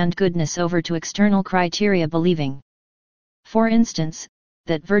have to hand goodness over to external criteria, believing, for instance,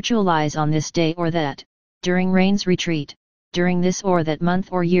 that virtue lies on this day or that, during rain's retreat, during this or that month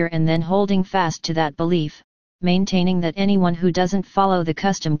or year, and then holding fast to that belief, maintaining that anyone who doesn't follow the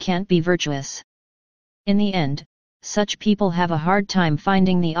custom can't be virtuous. In the end, such people have a hard time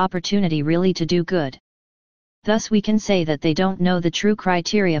finding the opportunity really to do good. Thus we can say that they don't know the true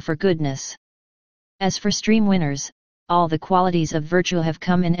criteria for goodness. As for stream winners, all the qualities of virtue have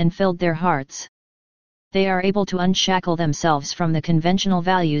come in and filled their hearts. They are able to unshackle themselves from the conventional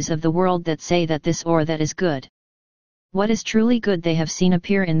values of the world that say that this or that is good. What is truly good they have seen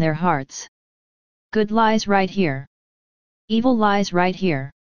appear in their hearts. Good lies right here. Evil lies right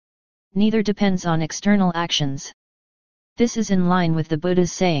here. Neither depends on external actions. This is in line with the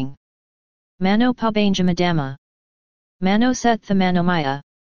Buddha's saying, Mano Pabanjamadhamma. Mano Setha Manomaya.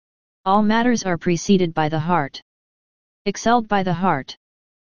 All matters are preceded by the heart. Excelled by the heart.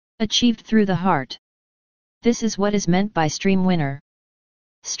 Achieved through the heart. This is what is meant by stream winner.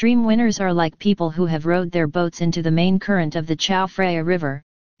 Stream winners are like people who have rowed their boats into the main current of the Chao Phraya River,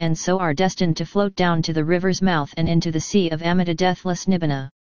 and so are destined to float down to the river's mouth and into the sea of Amida deathless Nibbana.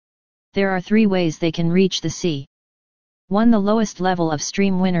 There are 3 ways they can reach the sea. 1. The lowest level of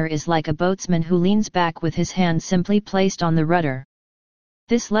stream winner is like a boatsman who leans back with his hand simply placed on the rudder.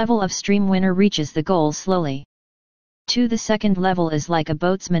 This level of stream winner reaches the goal slowly. 2. The second level is like a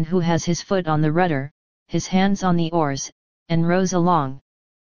boatsman who has his foot on the rudder, his hands on the oars, and rows along.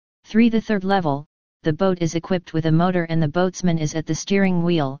 3. The third level, the boat is equipped with a motor and the boatsman is at the steering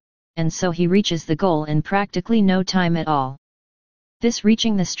wheel, and so he reaches the goal in practically no time at all. This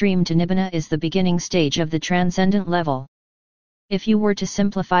reaching the stream to Nibbana is the beginning stage of the transcendent level. If you were to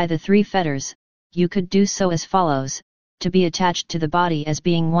simplify the 3 fetters, you could do so as follows: to be attached to the body as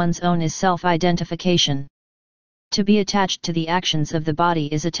being one's own is self-identification. To be attached to the actions of the body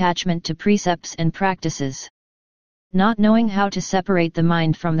is attachment to precepts and practices. Not knowing how to separate the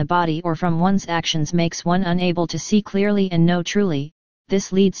mind from the body or from one's actions makes one unable to see clearly and know truly.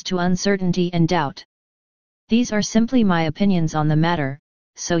 This leads to uncertainty and doubt. These are simply my opinions on the matter,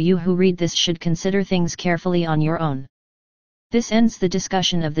 so you who read this should consider things carefully on your own. This ends the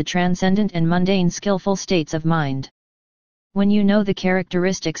discussion of the transcendent and mundane skillful states of mind. When you know the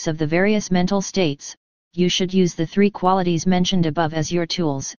characteristics of the various mental states, you should use the 3 qualities mentioned above as your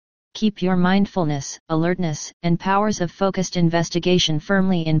tools. Keep your mindfulness, alertness, and powers of focused investigation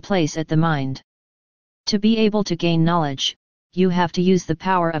firmly in place at the mind. To be able to gain knowledge, you have to use the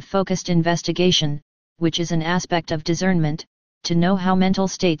power of focused investigation, which is an aspect of discernment, to know how mental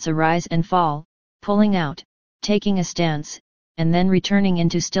states arise and fall, pulling out, taking a stance, and then returning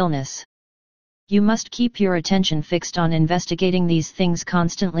into stillness. You must keep your attention fixed on investigating these things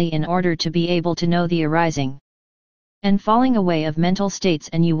constantly in order to be able to know the arising and falling away of mental states,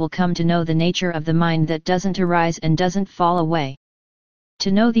 and you will come to know the nature of the mind that doesn't arise and doesn't fall away.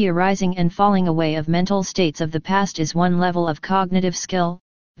 To know the arising and falling away of mental states of the past is one level of cognitive skill,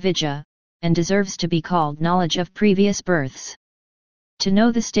 vijja, and deserves to be called knowledge of previous births. To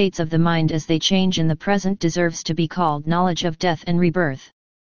know the states of the mind as they change in the present deserves to be called knowledge of death and rebirth.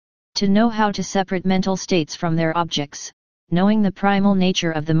 To know how to separate mental states from their objects, knowing the primal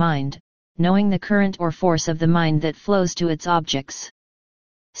nature of the mind, knowing the current or force of the mind that flows to its objects.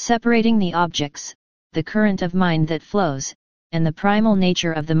 Separating the objects, the current of mind that flows, and the primal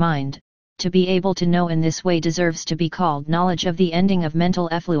nature of the mind, to be able to know in this way deserves to be called knowledge of the ending of mental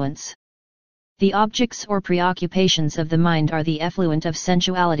effluence. The objects or preoccupations of the mind are the effluent of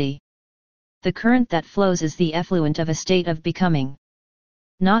sensuality. The current that flows is the effluent of a state of becoming.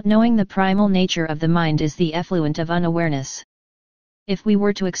 Not knowing the primal nature of the mind is the effluent of unawareness. If we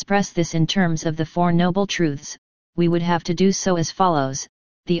were to express this in terms of the Four Noble Truths, we would have to do so as follows: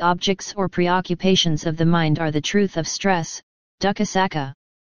 the objects or preoccupations of the mind are the truth of stress, dukkha sakka.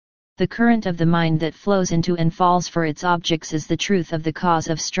 The current of the mind that flows into and falls for its objects is the truth of the cause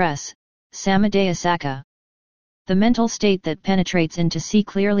of stress, samadaya sakka. The mental state that penetrates in to see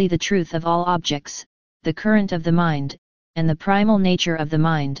clearly the truth of all objects, the current of the mind, and the primal nature of the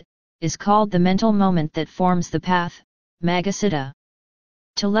mind, is called the mental moment that forms the path, maggasiddha.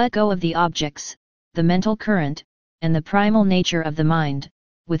 To let go of the objects, the mental current, and the primal nature of the mind,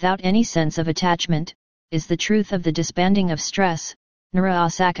 without any sense of attachment, is the truth of the disbanding of stress,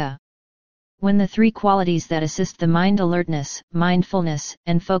 nirasakka. When the three qualities that assist the mind, alertness, mindfulness,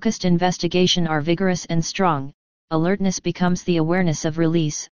 and focused investigation, are vigorous and strong, alertness becomes the awareness of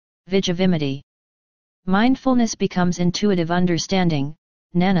release, vijjavimati. Mindfulness becomes intuitive understanding,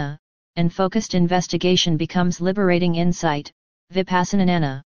 jnana, and focused investigation becomes liberating insight,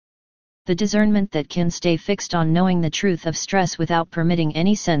 vipassana. The discernment that can stay fixed on knowing the truth of stress without permitting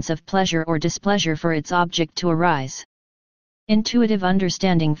any sense of pleasure or displeasure for its object to arise. Intuitive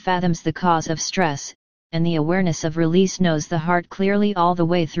understanding fathoms the cause of stress, and the awareness of release knows the heart clearly all the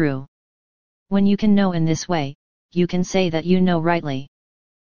way through. When you can know in this way, you can say that you know rightly.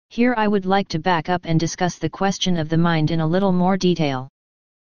 Here I would like to back up and discuss the question of the mind in a little more detail.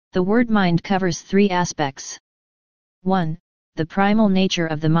 The word mind covers three aspects. 1. The primal nature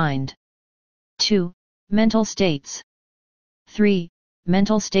of the mind. 2. Mental states. 3.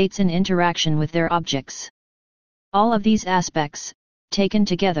 Mental states in interaction with their objects. All of these aspects, taken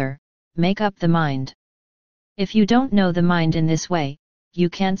together, make up the mind. If you don't know the mind in this way, you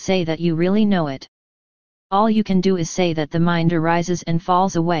can't say that you really know it. All you can do is say that the mind arises and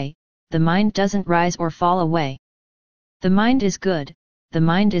falls away, the mind doesn't rise or fall away. The mind is good, the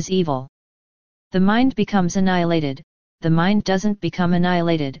mind is evil. The mind becomes annihilated, the mind doesn't become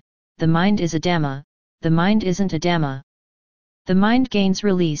annihilated, the mind is a Dhamma, the mind isn't a Dhamma. The mind gains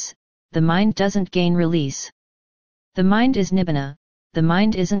release, the mind doesn't gain release. The mind is Nibbana, the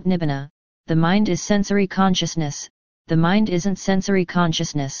mind isn't Nibbana, the mind is sensory consciousness, the mind isn't sensory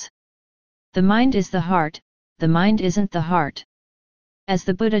consciousness. The mind is the heart, the mind isn't the heart. As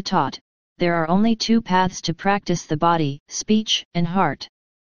the Buddha taught, there are only two paths to practice the body, speech, and heart.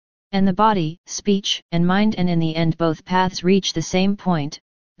 And the body, speech, and mind, and in the end both paths reach the same point,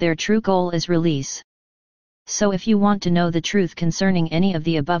 their true goal is release. So if you want to know the truth concerning any of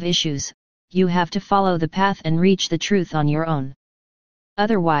the above issues, you have to follow the path and reach the truth on your own.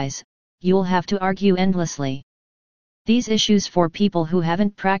 Otherwise, you'll have to argue endlessly. These issues for people who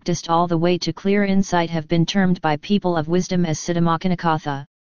haven't practiced all the way to clear insight have been termed by people of wisdom as siddhamaccanakatha,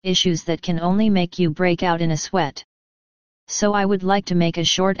 issues that can only make you break out in a sweat. So I would like to make a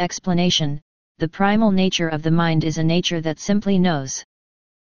short explanation. The primal nature of the mind is a nature that simply knows.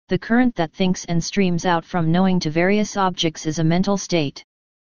 The current that thinks and streams out from knowing to various objects is a mental state.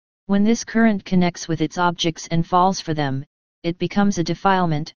 When this current connects with its objects and falls for them, it becomes a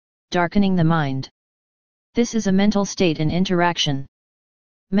defilement, darkening the mind. This is a mental state in interaction.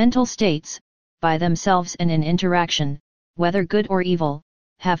 Mental states, by themselves and in interaction, whether good or evil,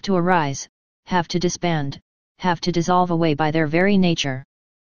 have to arise, have to disband, have to dissolve away by their very nature.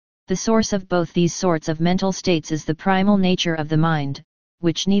 The source of both these sorts of mental states is the primal nature of the mind,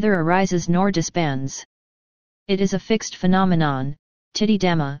 which neither arises nor disbands. It is a fixed phenomenon, Titti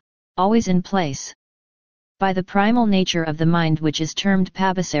Dhamma, always in place. By the primal nature of the mind, which is termed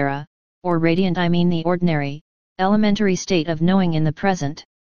pabhasara, or radiant, I mean the ordinary, elementary state of knowing in the present.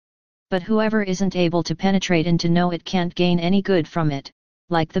 But whoever isn't able to penetrate and to know it can't gain any good from it,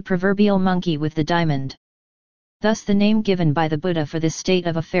 like the proverbial monkey with the diamond. Thus the name given by the Buddha for this state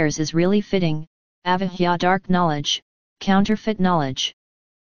of affairs is really fitting, avijja, dark knowledge, counterfeit knowledge.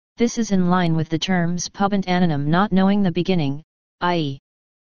 This is in line with the terms pubant ananam, not knowing the beginning, i.e.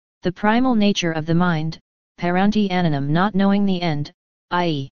 the primal nature of the mind, paranti ananam, not knowing the end,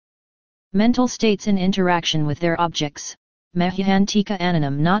 i.e. mental states in interaction with their objects, Mahyantika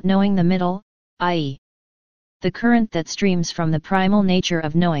Ananam, not knowing the middle, i.e. the current that streams from the primal nature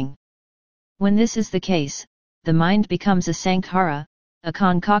of knowing. When this is the case, the mind becomes a Sankhara, a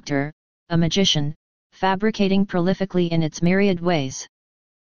concoctor, a magician, fabricating prolifically in its myriad ways.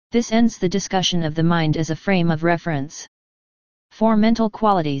 This ends the discussion of the mind as a frame of reference. 4. Mental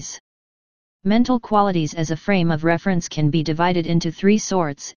qualities. Mental qualities as a frame of reference can be divided into 3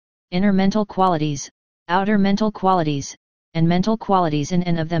 sorts: inner mental qualities, outer mental qualities, and mental qualities in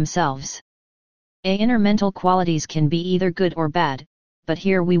and of themselves. Inner mental qualities can be either good or bad, but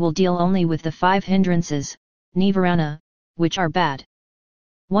here we will deal only with the 5 hindrances, nivarana, which are bad.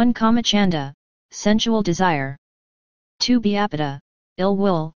 1. Kamachanda, sensual desire. 2. Vyapada, ill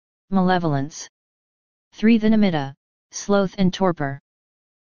will, malevolence. 3. Dhanamita, sloth and torpor.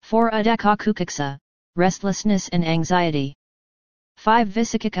 4. Adakakukaksa, restlessness and anxiety. 5.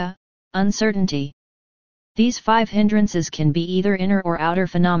 Visakika, uncertainty. These 5 hindrances can be either inner or outer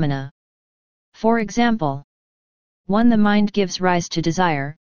phenomena. For example, 1. The mind gives rise to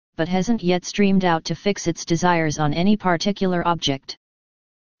desire, but hasn't yet streamed out to fix its desires on any particular object.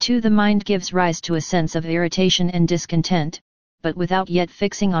 2. The mind gives rise to a sense of irritation and discontent, but without yet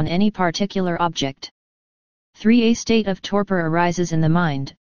fixing on any particular object. 3. A state of torpor arises in the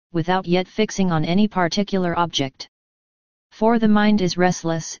mind, without yet fixing on any particular object. 4. The mind is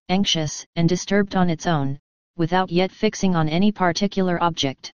restless, anxious, and disturbed on its own, without yet fixing on any particular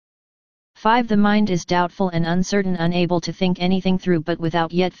object. 5. The mind is doubtful and uncertain, unable to think anything through but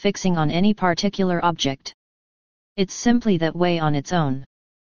without yet fixing on any particular object. It's simply that way on its own.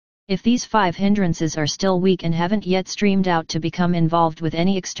 If these 5 hindrances are still weak and haven't yet streamed out to become involved with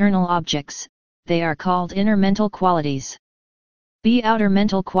any external objects, they are called inner mental qualities. Outer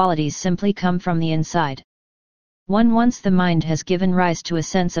mental qualities simply come from the inside. 1. Once the mind has given rise to a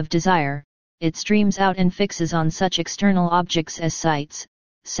sense of desire, it streams out and fixes on such external objects as sights,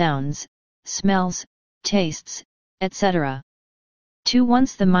 sounds, smells, tastes, etc. 2.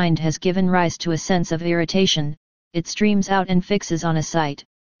 Once the mind has given rise to a sense of irritation, it streams out and fixes on a sight,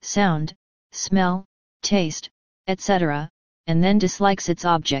 sound, smell, taste, etc., and then dislikes its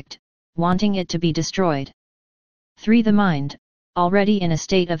object, wanting it to be destroyed. 3. The mind, already in a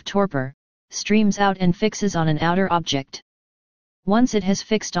state of torpor, streams out and fixes on an outer object. Once it has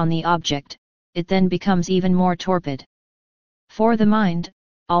fixed on the object, it then becomes even more torpid. 4. The mind,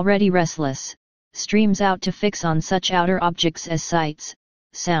 already restless, streams out to fix on such outer objects as sights,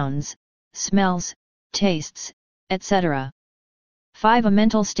 sounds, smells, tastes, etc. 5. A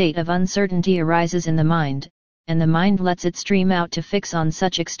mental state of uncertainty arises in the mind, and the mind lets it stream out to fix on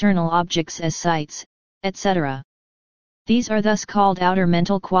such external objects as sights, etc. These are thus called outer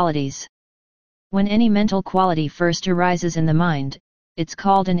mental qualities. When any mental quality first arises in the mind, it's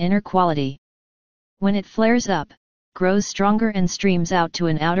called an inner quality. When it flares up, grows stronger and streams out to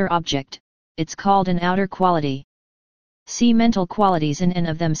an outer object, it's called an outer quality. See mental qualities in and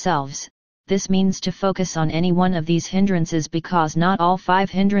of themselves. This means to focus on any one of these hindrances because not all 5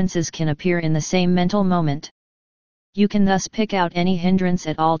 hindrances can appear in the same mental moment. You can thus pick out any hindrance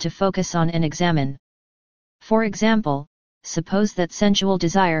at all to focus on and examine. For example, suppose that sensual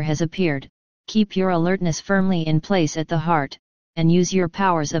desire has appeared. Keep your alertness firmly in place at the heart, and use your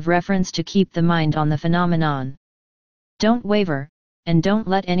powers of reference to keep the mind on the phenomenon. Don't waver, and don't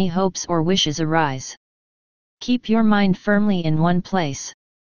let any hopes or wishes arise. Keep your mind firmly in one place.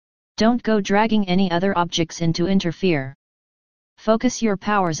 Don't go dragging any other objects in to interfere. Focus your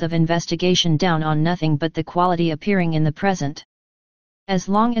powers of investigation down on nothing but the quality appearing in the present. As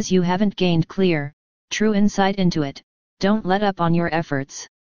long as you haven't gained clear, true insight into it, don't let up on your efforts.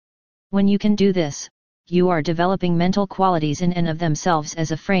 When you can do this, you are developing mental qualities in and of themselves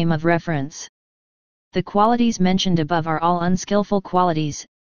as a frame of reference. The qualities mentioned above are all unskillful qualities,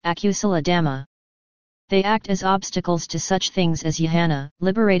 akusala dhamma. They act as obstacles to such things as jhana,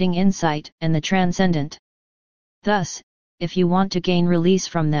 liberating insight, and the transcendent. Thus, if you want to gain release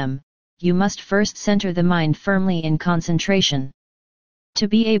from them, you must first center the mind firmly in concentration. To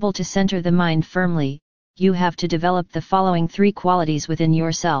be able to center the mind firmly, you have to develop the following 3 qualities within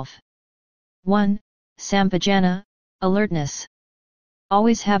yourself. 1. Sampajana, alertness.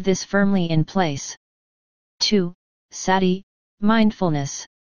 Always have this firmly in place. 2. Sati, mindfulness.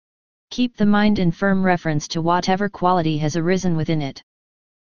 Keep the mind in firm reference to whatever quality has arisen within it.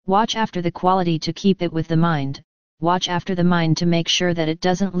 Watch after the quality to keep it with the mind, watch after the mind to make sure that it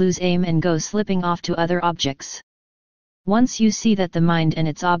doesn't lose aim and go slipping off to other objects. Once you see that the mind and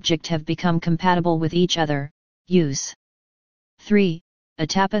its object have become compatible with each other, use 3.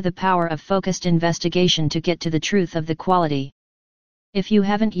 Atapa, the power of focused investigation to get to the truth of the quality. If you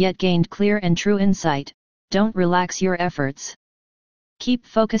haven't yet gained clear and true insight, Don't relax your efforts. Keep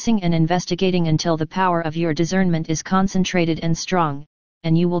focusing and investigating until the power of your discernment is concentrated and strong,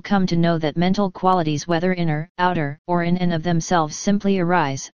 and you will come to know that mental qualities, whether inner, outer, or in and of themselves, simply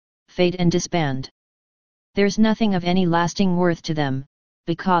arise, fade and disband. There's nothing of any lasting worth to them,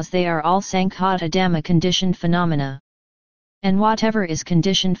 because they are all Sankhata Dhamma conditioned phenomena. And whatever is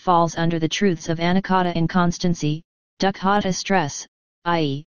conditioned falls under the truths of Anakhata inconstancy, Dukkhata stress,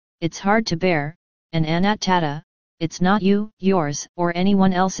 i.e., it's hard to bear, and Anattata, it's not you, yours, or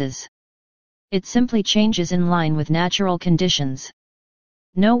anyone else's. It simply changes in line with natural conditions.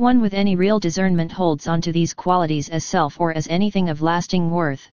 No one with any real discernment holds on to these qualities as self or as anything of lasting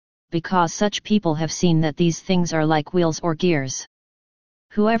worth, because such people have seen that these things are like wheels or gears.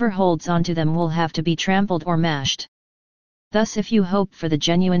 Whoever holds on to them will have to be trampled or mashed. Thus, if you hope for the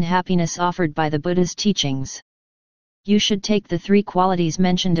genuine happiness offered by the Buddha's teachings, you should take the three qualities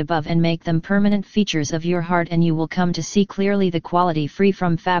mentioned above and make them permanent features of your heart, and you will come to see clearly the quality free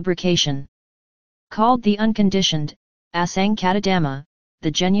from fabrication, called the unconditioned, Asankata Dhamma, the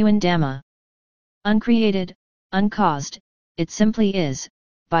genuine Dhamma. Uncreated, uncaused, it simply is,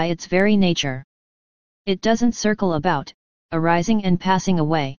 by its very nature. It doesn't circle about, arising and passing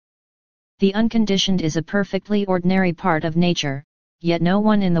away. The unconditioned is a perfectly ordinary part of nature, yet no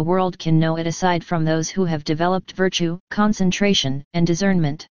one in the world can know it aside from those who have developed virtue, concentration, and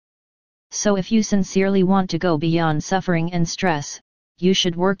discernment. So if you sincerely want to go beyond suffering and stress, you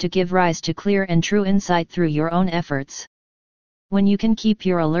should work to give rise to clear and true insight through your own efforts. When you can keep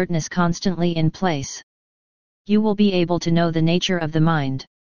your alertness constantly in place, you will be able to know the nature of the mind.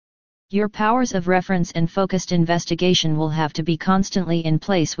 Your powers of reference and focused investigation will have to be constantly in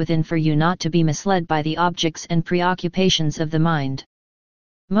place within for you not to be misled by the objects and preoccupations of the mind.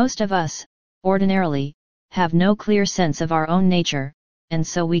 Most of us, ordinarily, have no clear sense of our own nature, and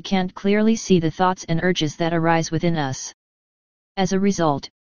so we can't clearly see the thoughts and urges that arise within us. As a result,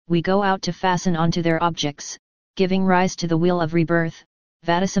 we go out to fasten onto their objects, giving rise to the wheel of rebirth,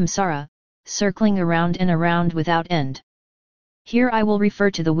 vatasamsara, circling around and around without end. Here I will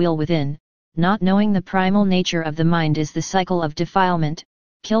refer to the wheel within. Not knowing the primal nature of the mind is the cycle of defilement,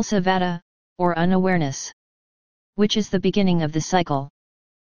 kilsavata, or unawareness, which is the beginning of the cycle.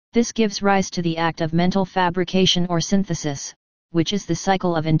 This gives rise to the act of mental fabrication or synthesis, which is the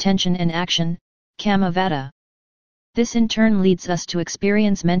cycle of intention and action, kamavata. This in turn leads us to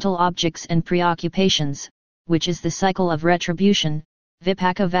experience mental objects and preoccupations, which is the cycle of retribution,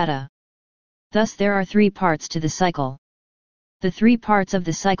 vipakavata. Thus there are three parts to the cycle. The three parts of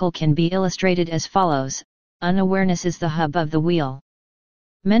the cycle can be illustrated as follows. Unawareness is the hub of the wheel.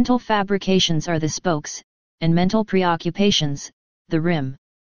 Mental fabrications are the spokes, and mental preoccupations, the rim.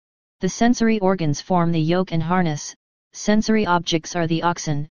 The sensory organs form the yoke and harness, sensory objects are the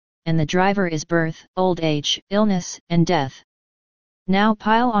oxen, and the driver is birth, old age, illness, and death. Now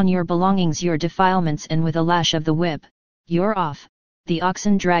pile on your belongings, your defilements, and with a lash of the whip, you're off. The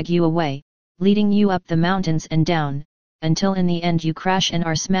oxen drag you away, leading you up the mountains and down, until in the end you crash and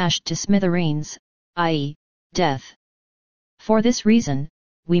are smashed to smithereens, i.e., death. For this reason,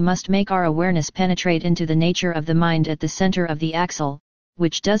 we must make our awareness penetrate into the nature of the mind at the center of the axle,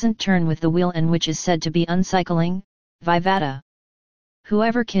 which doesn't turn with the wheel and which is said to be uncycling, vivata.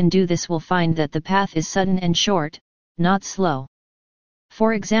 Whoever can do this will find that the path is sudden and short, not slow.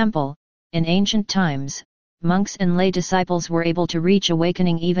 For example, in ancient times, monks and lay disciples were able to reach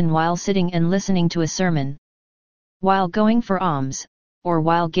awakening even while sitting and listening to a sermon, while going for alms, or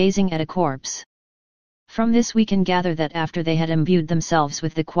while gazing at a corpse. From this we can gather that after they had imbued themselves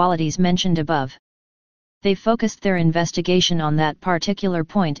with the qualities mentioned above, they focused their investigation on that particular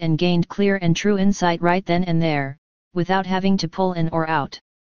point and gained clear and true insight right then and there, without having to pull in or out,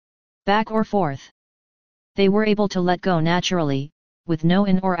 back or forth. They were able to let go naturally, with no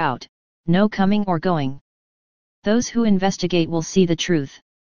in or out, no coming or going. Those who investigate will see the truth.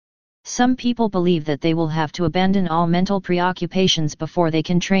 Some people believe that they will have to abandon all mental preoccupations before they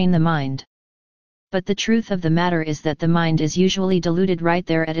can train the mind. But the truth of the matter is that the mind is usually deluded right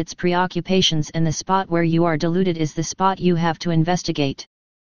there at its preoccupations, and the spot where you are deluded is the spot you have to investigate.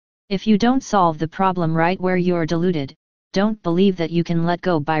 If you don't solve the problem right where you're deluded, don't believe that you can let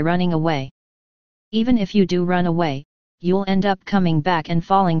go by running away. Even if you do run away, you'll end up coming back and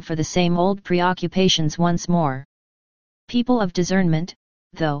falling for the same old preoccupations once more. People of discernment,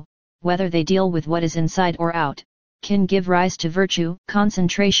 though, whether they deal with what is inside or out, can give rise to virtue,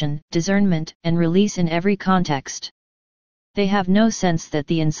 concentration, discernment, and release in every context. They have no sense that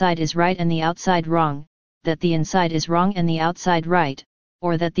the inside is right and the outside wrong, that the inside is wrong and the outside right,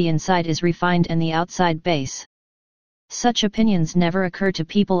 or that the inside is refined and the outside base. Such opinions never occur to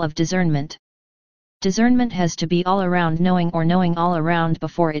people of discernment. Discernment has to be all around knowing or knowing all around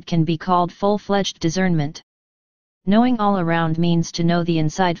before it can be called full-fledged discernment. Knowing all around means to know the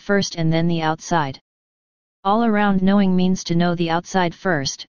inside first and then the outside. All around knowing means to know the outside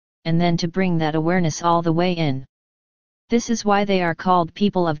first, and then to bring that awareness all the way in. This is why they are called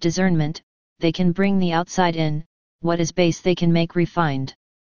people of discernment. They can bring the outside in, what is base they can make refined.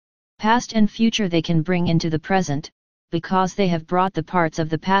 Past and future they can bring into the present, because they have brought the parts of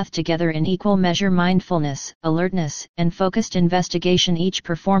the path together in equal measure: mindfulness, alertness, and focused investigation, each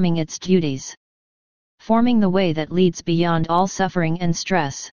performing its duties, forming the way that leads beyond all suffering and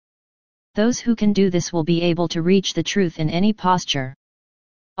stress. Those who can do this will be able to reach the truth in any posture.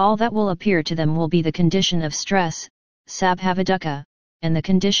 All that will appear to them will be the condition of stress, sabhava-dukkha, and the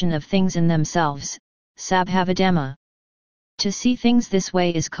condition of things in themselves, sabhava-dhamma. To see things this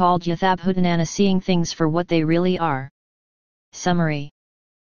way is called yathabhutanana, seeing things for what they really are. Summary.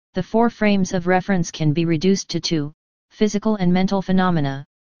 The four frames of reference can be reduced to two: physical and mental phenomena,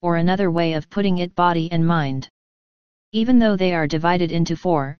 or another way of putting it, body and mind. Even though they are divided into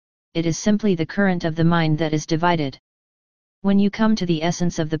four, it is simply the current of the mind that is divided. When you come to the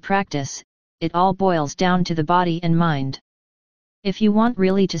essence of the practice, it all boils down to the body and mind. If you want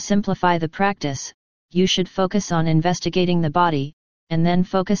really to simplify the practice, you should focus on investigating the body, and then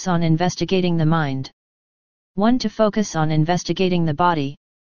focus on investigating the mind. 1. To focus on investigating the body.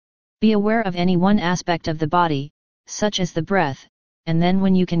 Be aware of any one aspect of the body, such as the breath, and then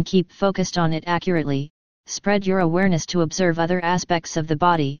when you can keep focused on it accurately, spread your awareness to observe other aspects of the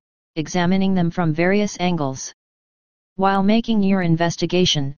body, examining them from various angles. While making your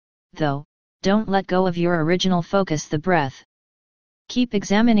investigation, though, don't let go of your original focus, the breath. Keep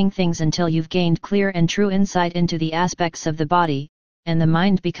examining things until you've gained clear and true insight into the aspects of the body, and the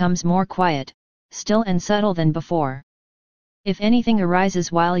mind becomes more quiet, still and subtle than before. If anything arises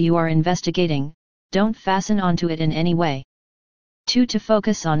while you are investigating, don't fasten onto it in any way. 2. To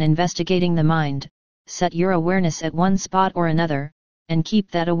focus on investigating the mind, set your awareness at one spot or another, and keep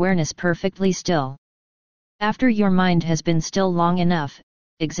that awareness perfectly still. After your mind has been still long enough,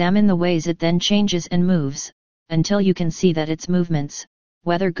 examine the ways it then changes and moves, until you can see that its movements,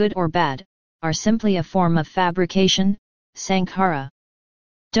 whether good or bad, are simply a form of fabrication, sankhara.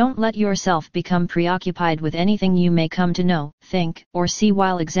 Don't let yourself become preoccupied with anything you may come to know, think, or see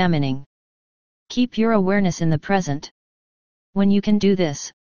while examining. Keep your awareness in the present. When you can do this,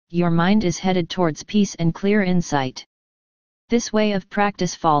 your mind is headed towards peace and clear insight. This way of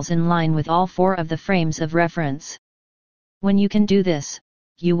practice falls in line with all four of the frames of reference. When you can do this,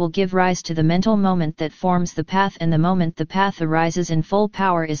 you will give rise to the mental moment that forms the path, and the moment the path arises in full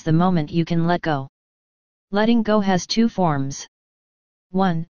power is the moment you can let go. Letting go has two forms.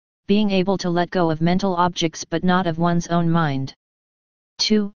 1. Being able to let go of mental objects but not of one's own mind.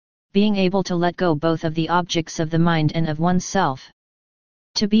 2. Being able to let go both of the objects of the mind and of oneself.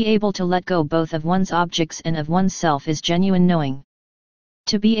 To be able to let go both of one's objects and of oneself is genuine knowing.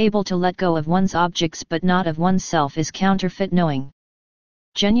 To be able to let go of one's objects but not of oneself is counterfeit knowing.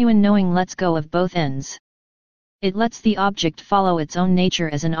 Genuine knowing lets go of both ends. It lets the object follow its own nature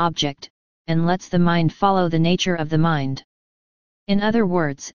as an object, and lets the mind follow the nature of the mind. In other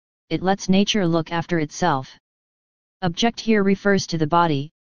words, it lets nature look after itself. Object here refers to the body,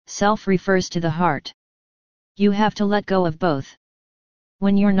 self refers to the heart. You have to let go of both.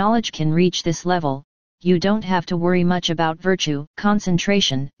 When your knowledge can reach this level, you don't have to worry much about virtue,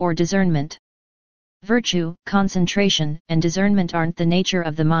 concentration, or discernment. Virtue, concentration, and discernment aren't the nature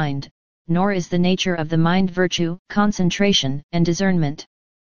of the mind, nor is the nature of the mind virtue, concentration, and discernment.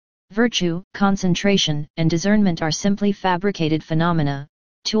 Virtue, concentration, and discernment are simply fabricated phenomena,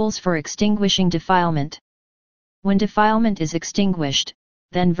 tools for extinguishing defilement. When defilement is extinguished,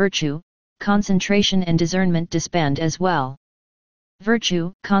 then virtue, concentration, and discernment disband as well.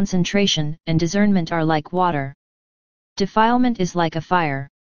 Virtue, concentration, and discernment are like water. Defilement is like a fire.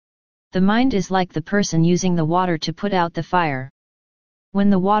 The mind is like the person using the water to put out the fire. When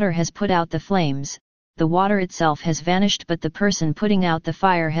the water has put out the flames, the water itself has vanished, but the person putting out the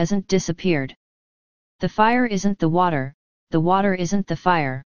fire hasn't disappeared. The fire isn't the water isn't the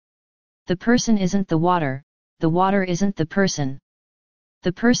fire. The person isn't the water isn't the person.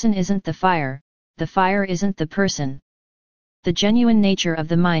 The person isn't the fire isn't the person. The genuine nature of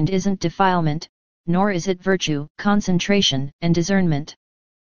the mind isn't defilement, nor is it virtue, concentration, and discernment.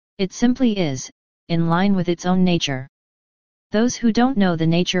 It simply is, in line with its own nature. Those who don't know the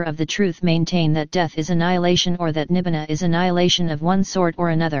nature of the truth maintain that death is annihilation or that nibbana is annihilation of one sort or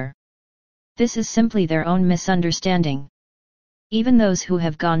another. This is simply their own misunderstanding. Even those who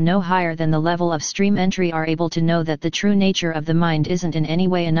have gone no higher than the level of stream entry are able to know that the true nature of the mind isn't in any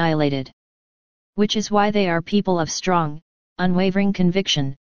way annihilated. Which is why they are people of strong, unwavering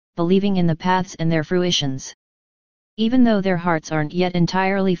conviction, believing in the paths and their fruitions. Even though their hearts aren't yet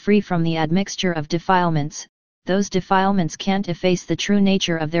entirely free from the admixture of defilements, those defilements can't efface the true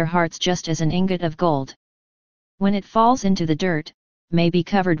nature of their hearts, just as an ingot of gold, when it falls into the dirt, may be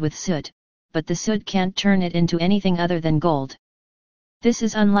covered with soot, but the soot can't turn it into anything other than gold. This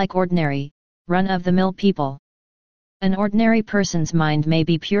is unlike ordinary, run-of-the-mill people. An ordinary person's mind may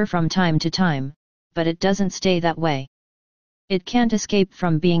be pure from time to time, but it doesn't stay that way. It can't escape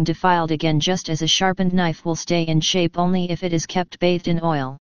from being defiled again, just as a sharpened knife will stay in shape only if it is kept bathed in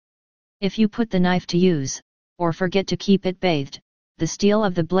oil. If you put the knife to use, or forget to keep it bathed, the steel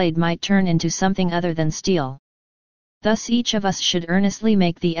of the blade might turn into something other than steel. Thus each of us should earnestly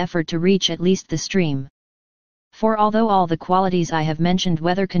make the effort to reach at least the stream. For although all the qualities I have mentioned,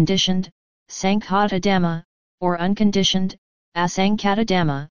 whether conditioned, Sankhata Dhamma, or unconditioned, Asankhata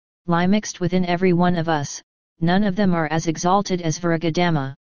Dhamma, lie mixed within every one of us, none of them are as exalted as Viraga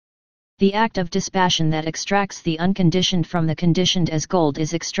Dhamma. The act of dispassion that extracts the unconditioned from the conditioned as gold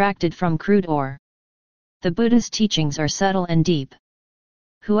is extracted from crude ore. The Buddha's teachings are subtle and deep.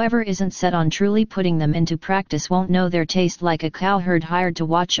 Whoever isn't set on truly putting them into practice won't know their taste, like a cowherd hired to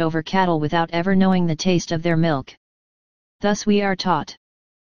watch over cattle without ever knowing the taste of their milk. Thus we are taught.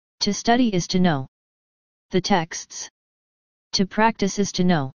 To study is to know the texts. To practice is to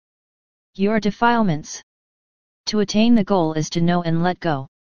know your defilements. To attain the goal is to know and let go.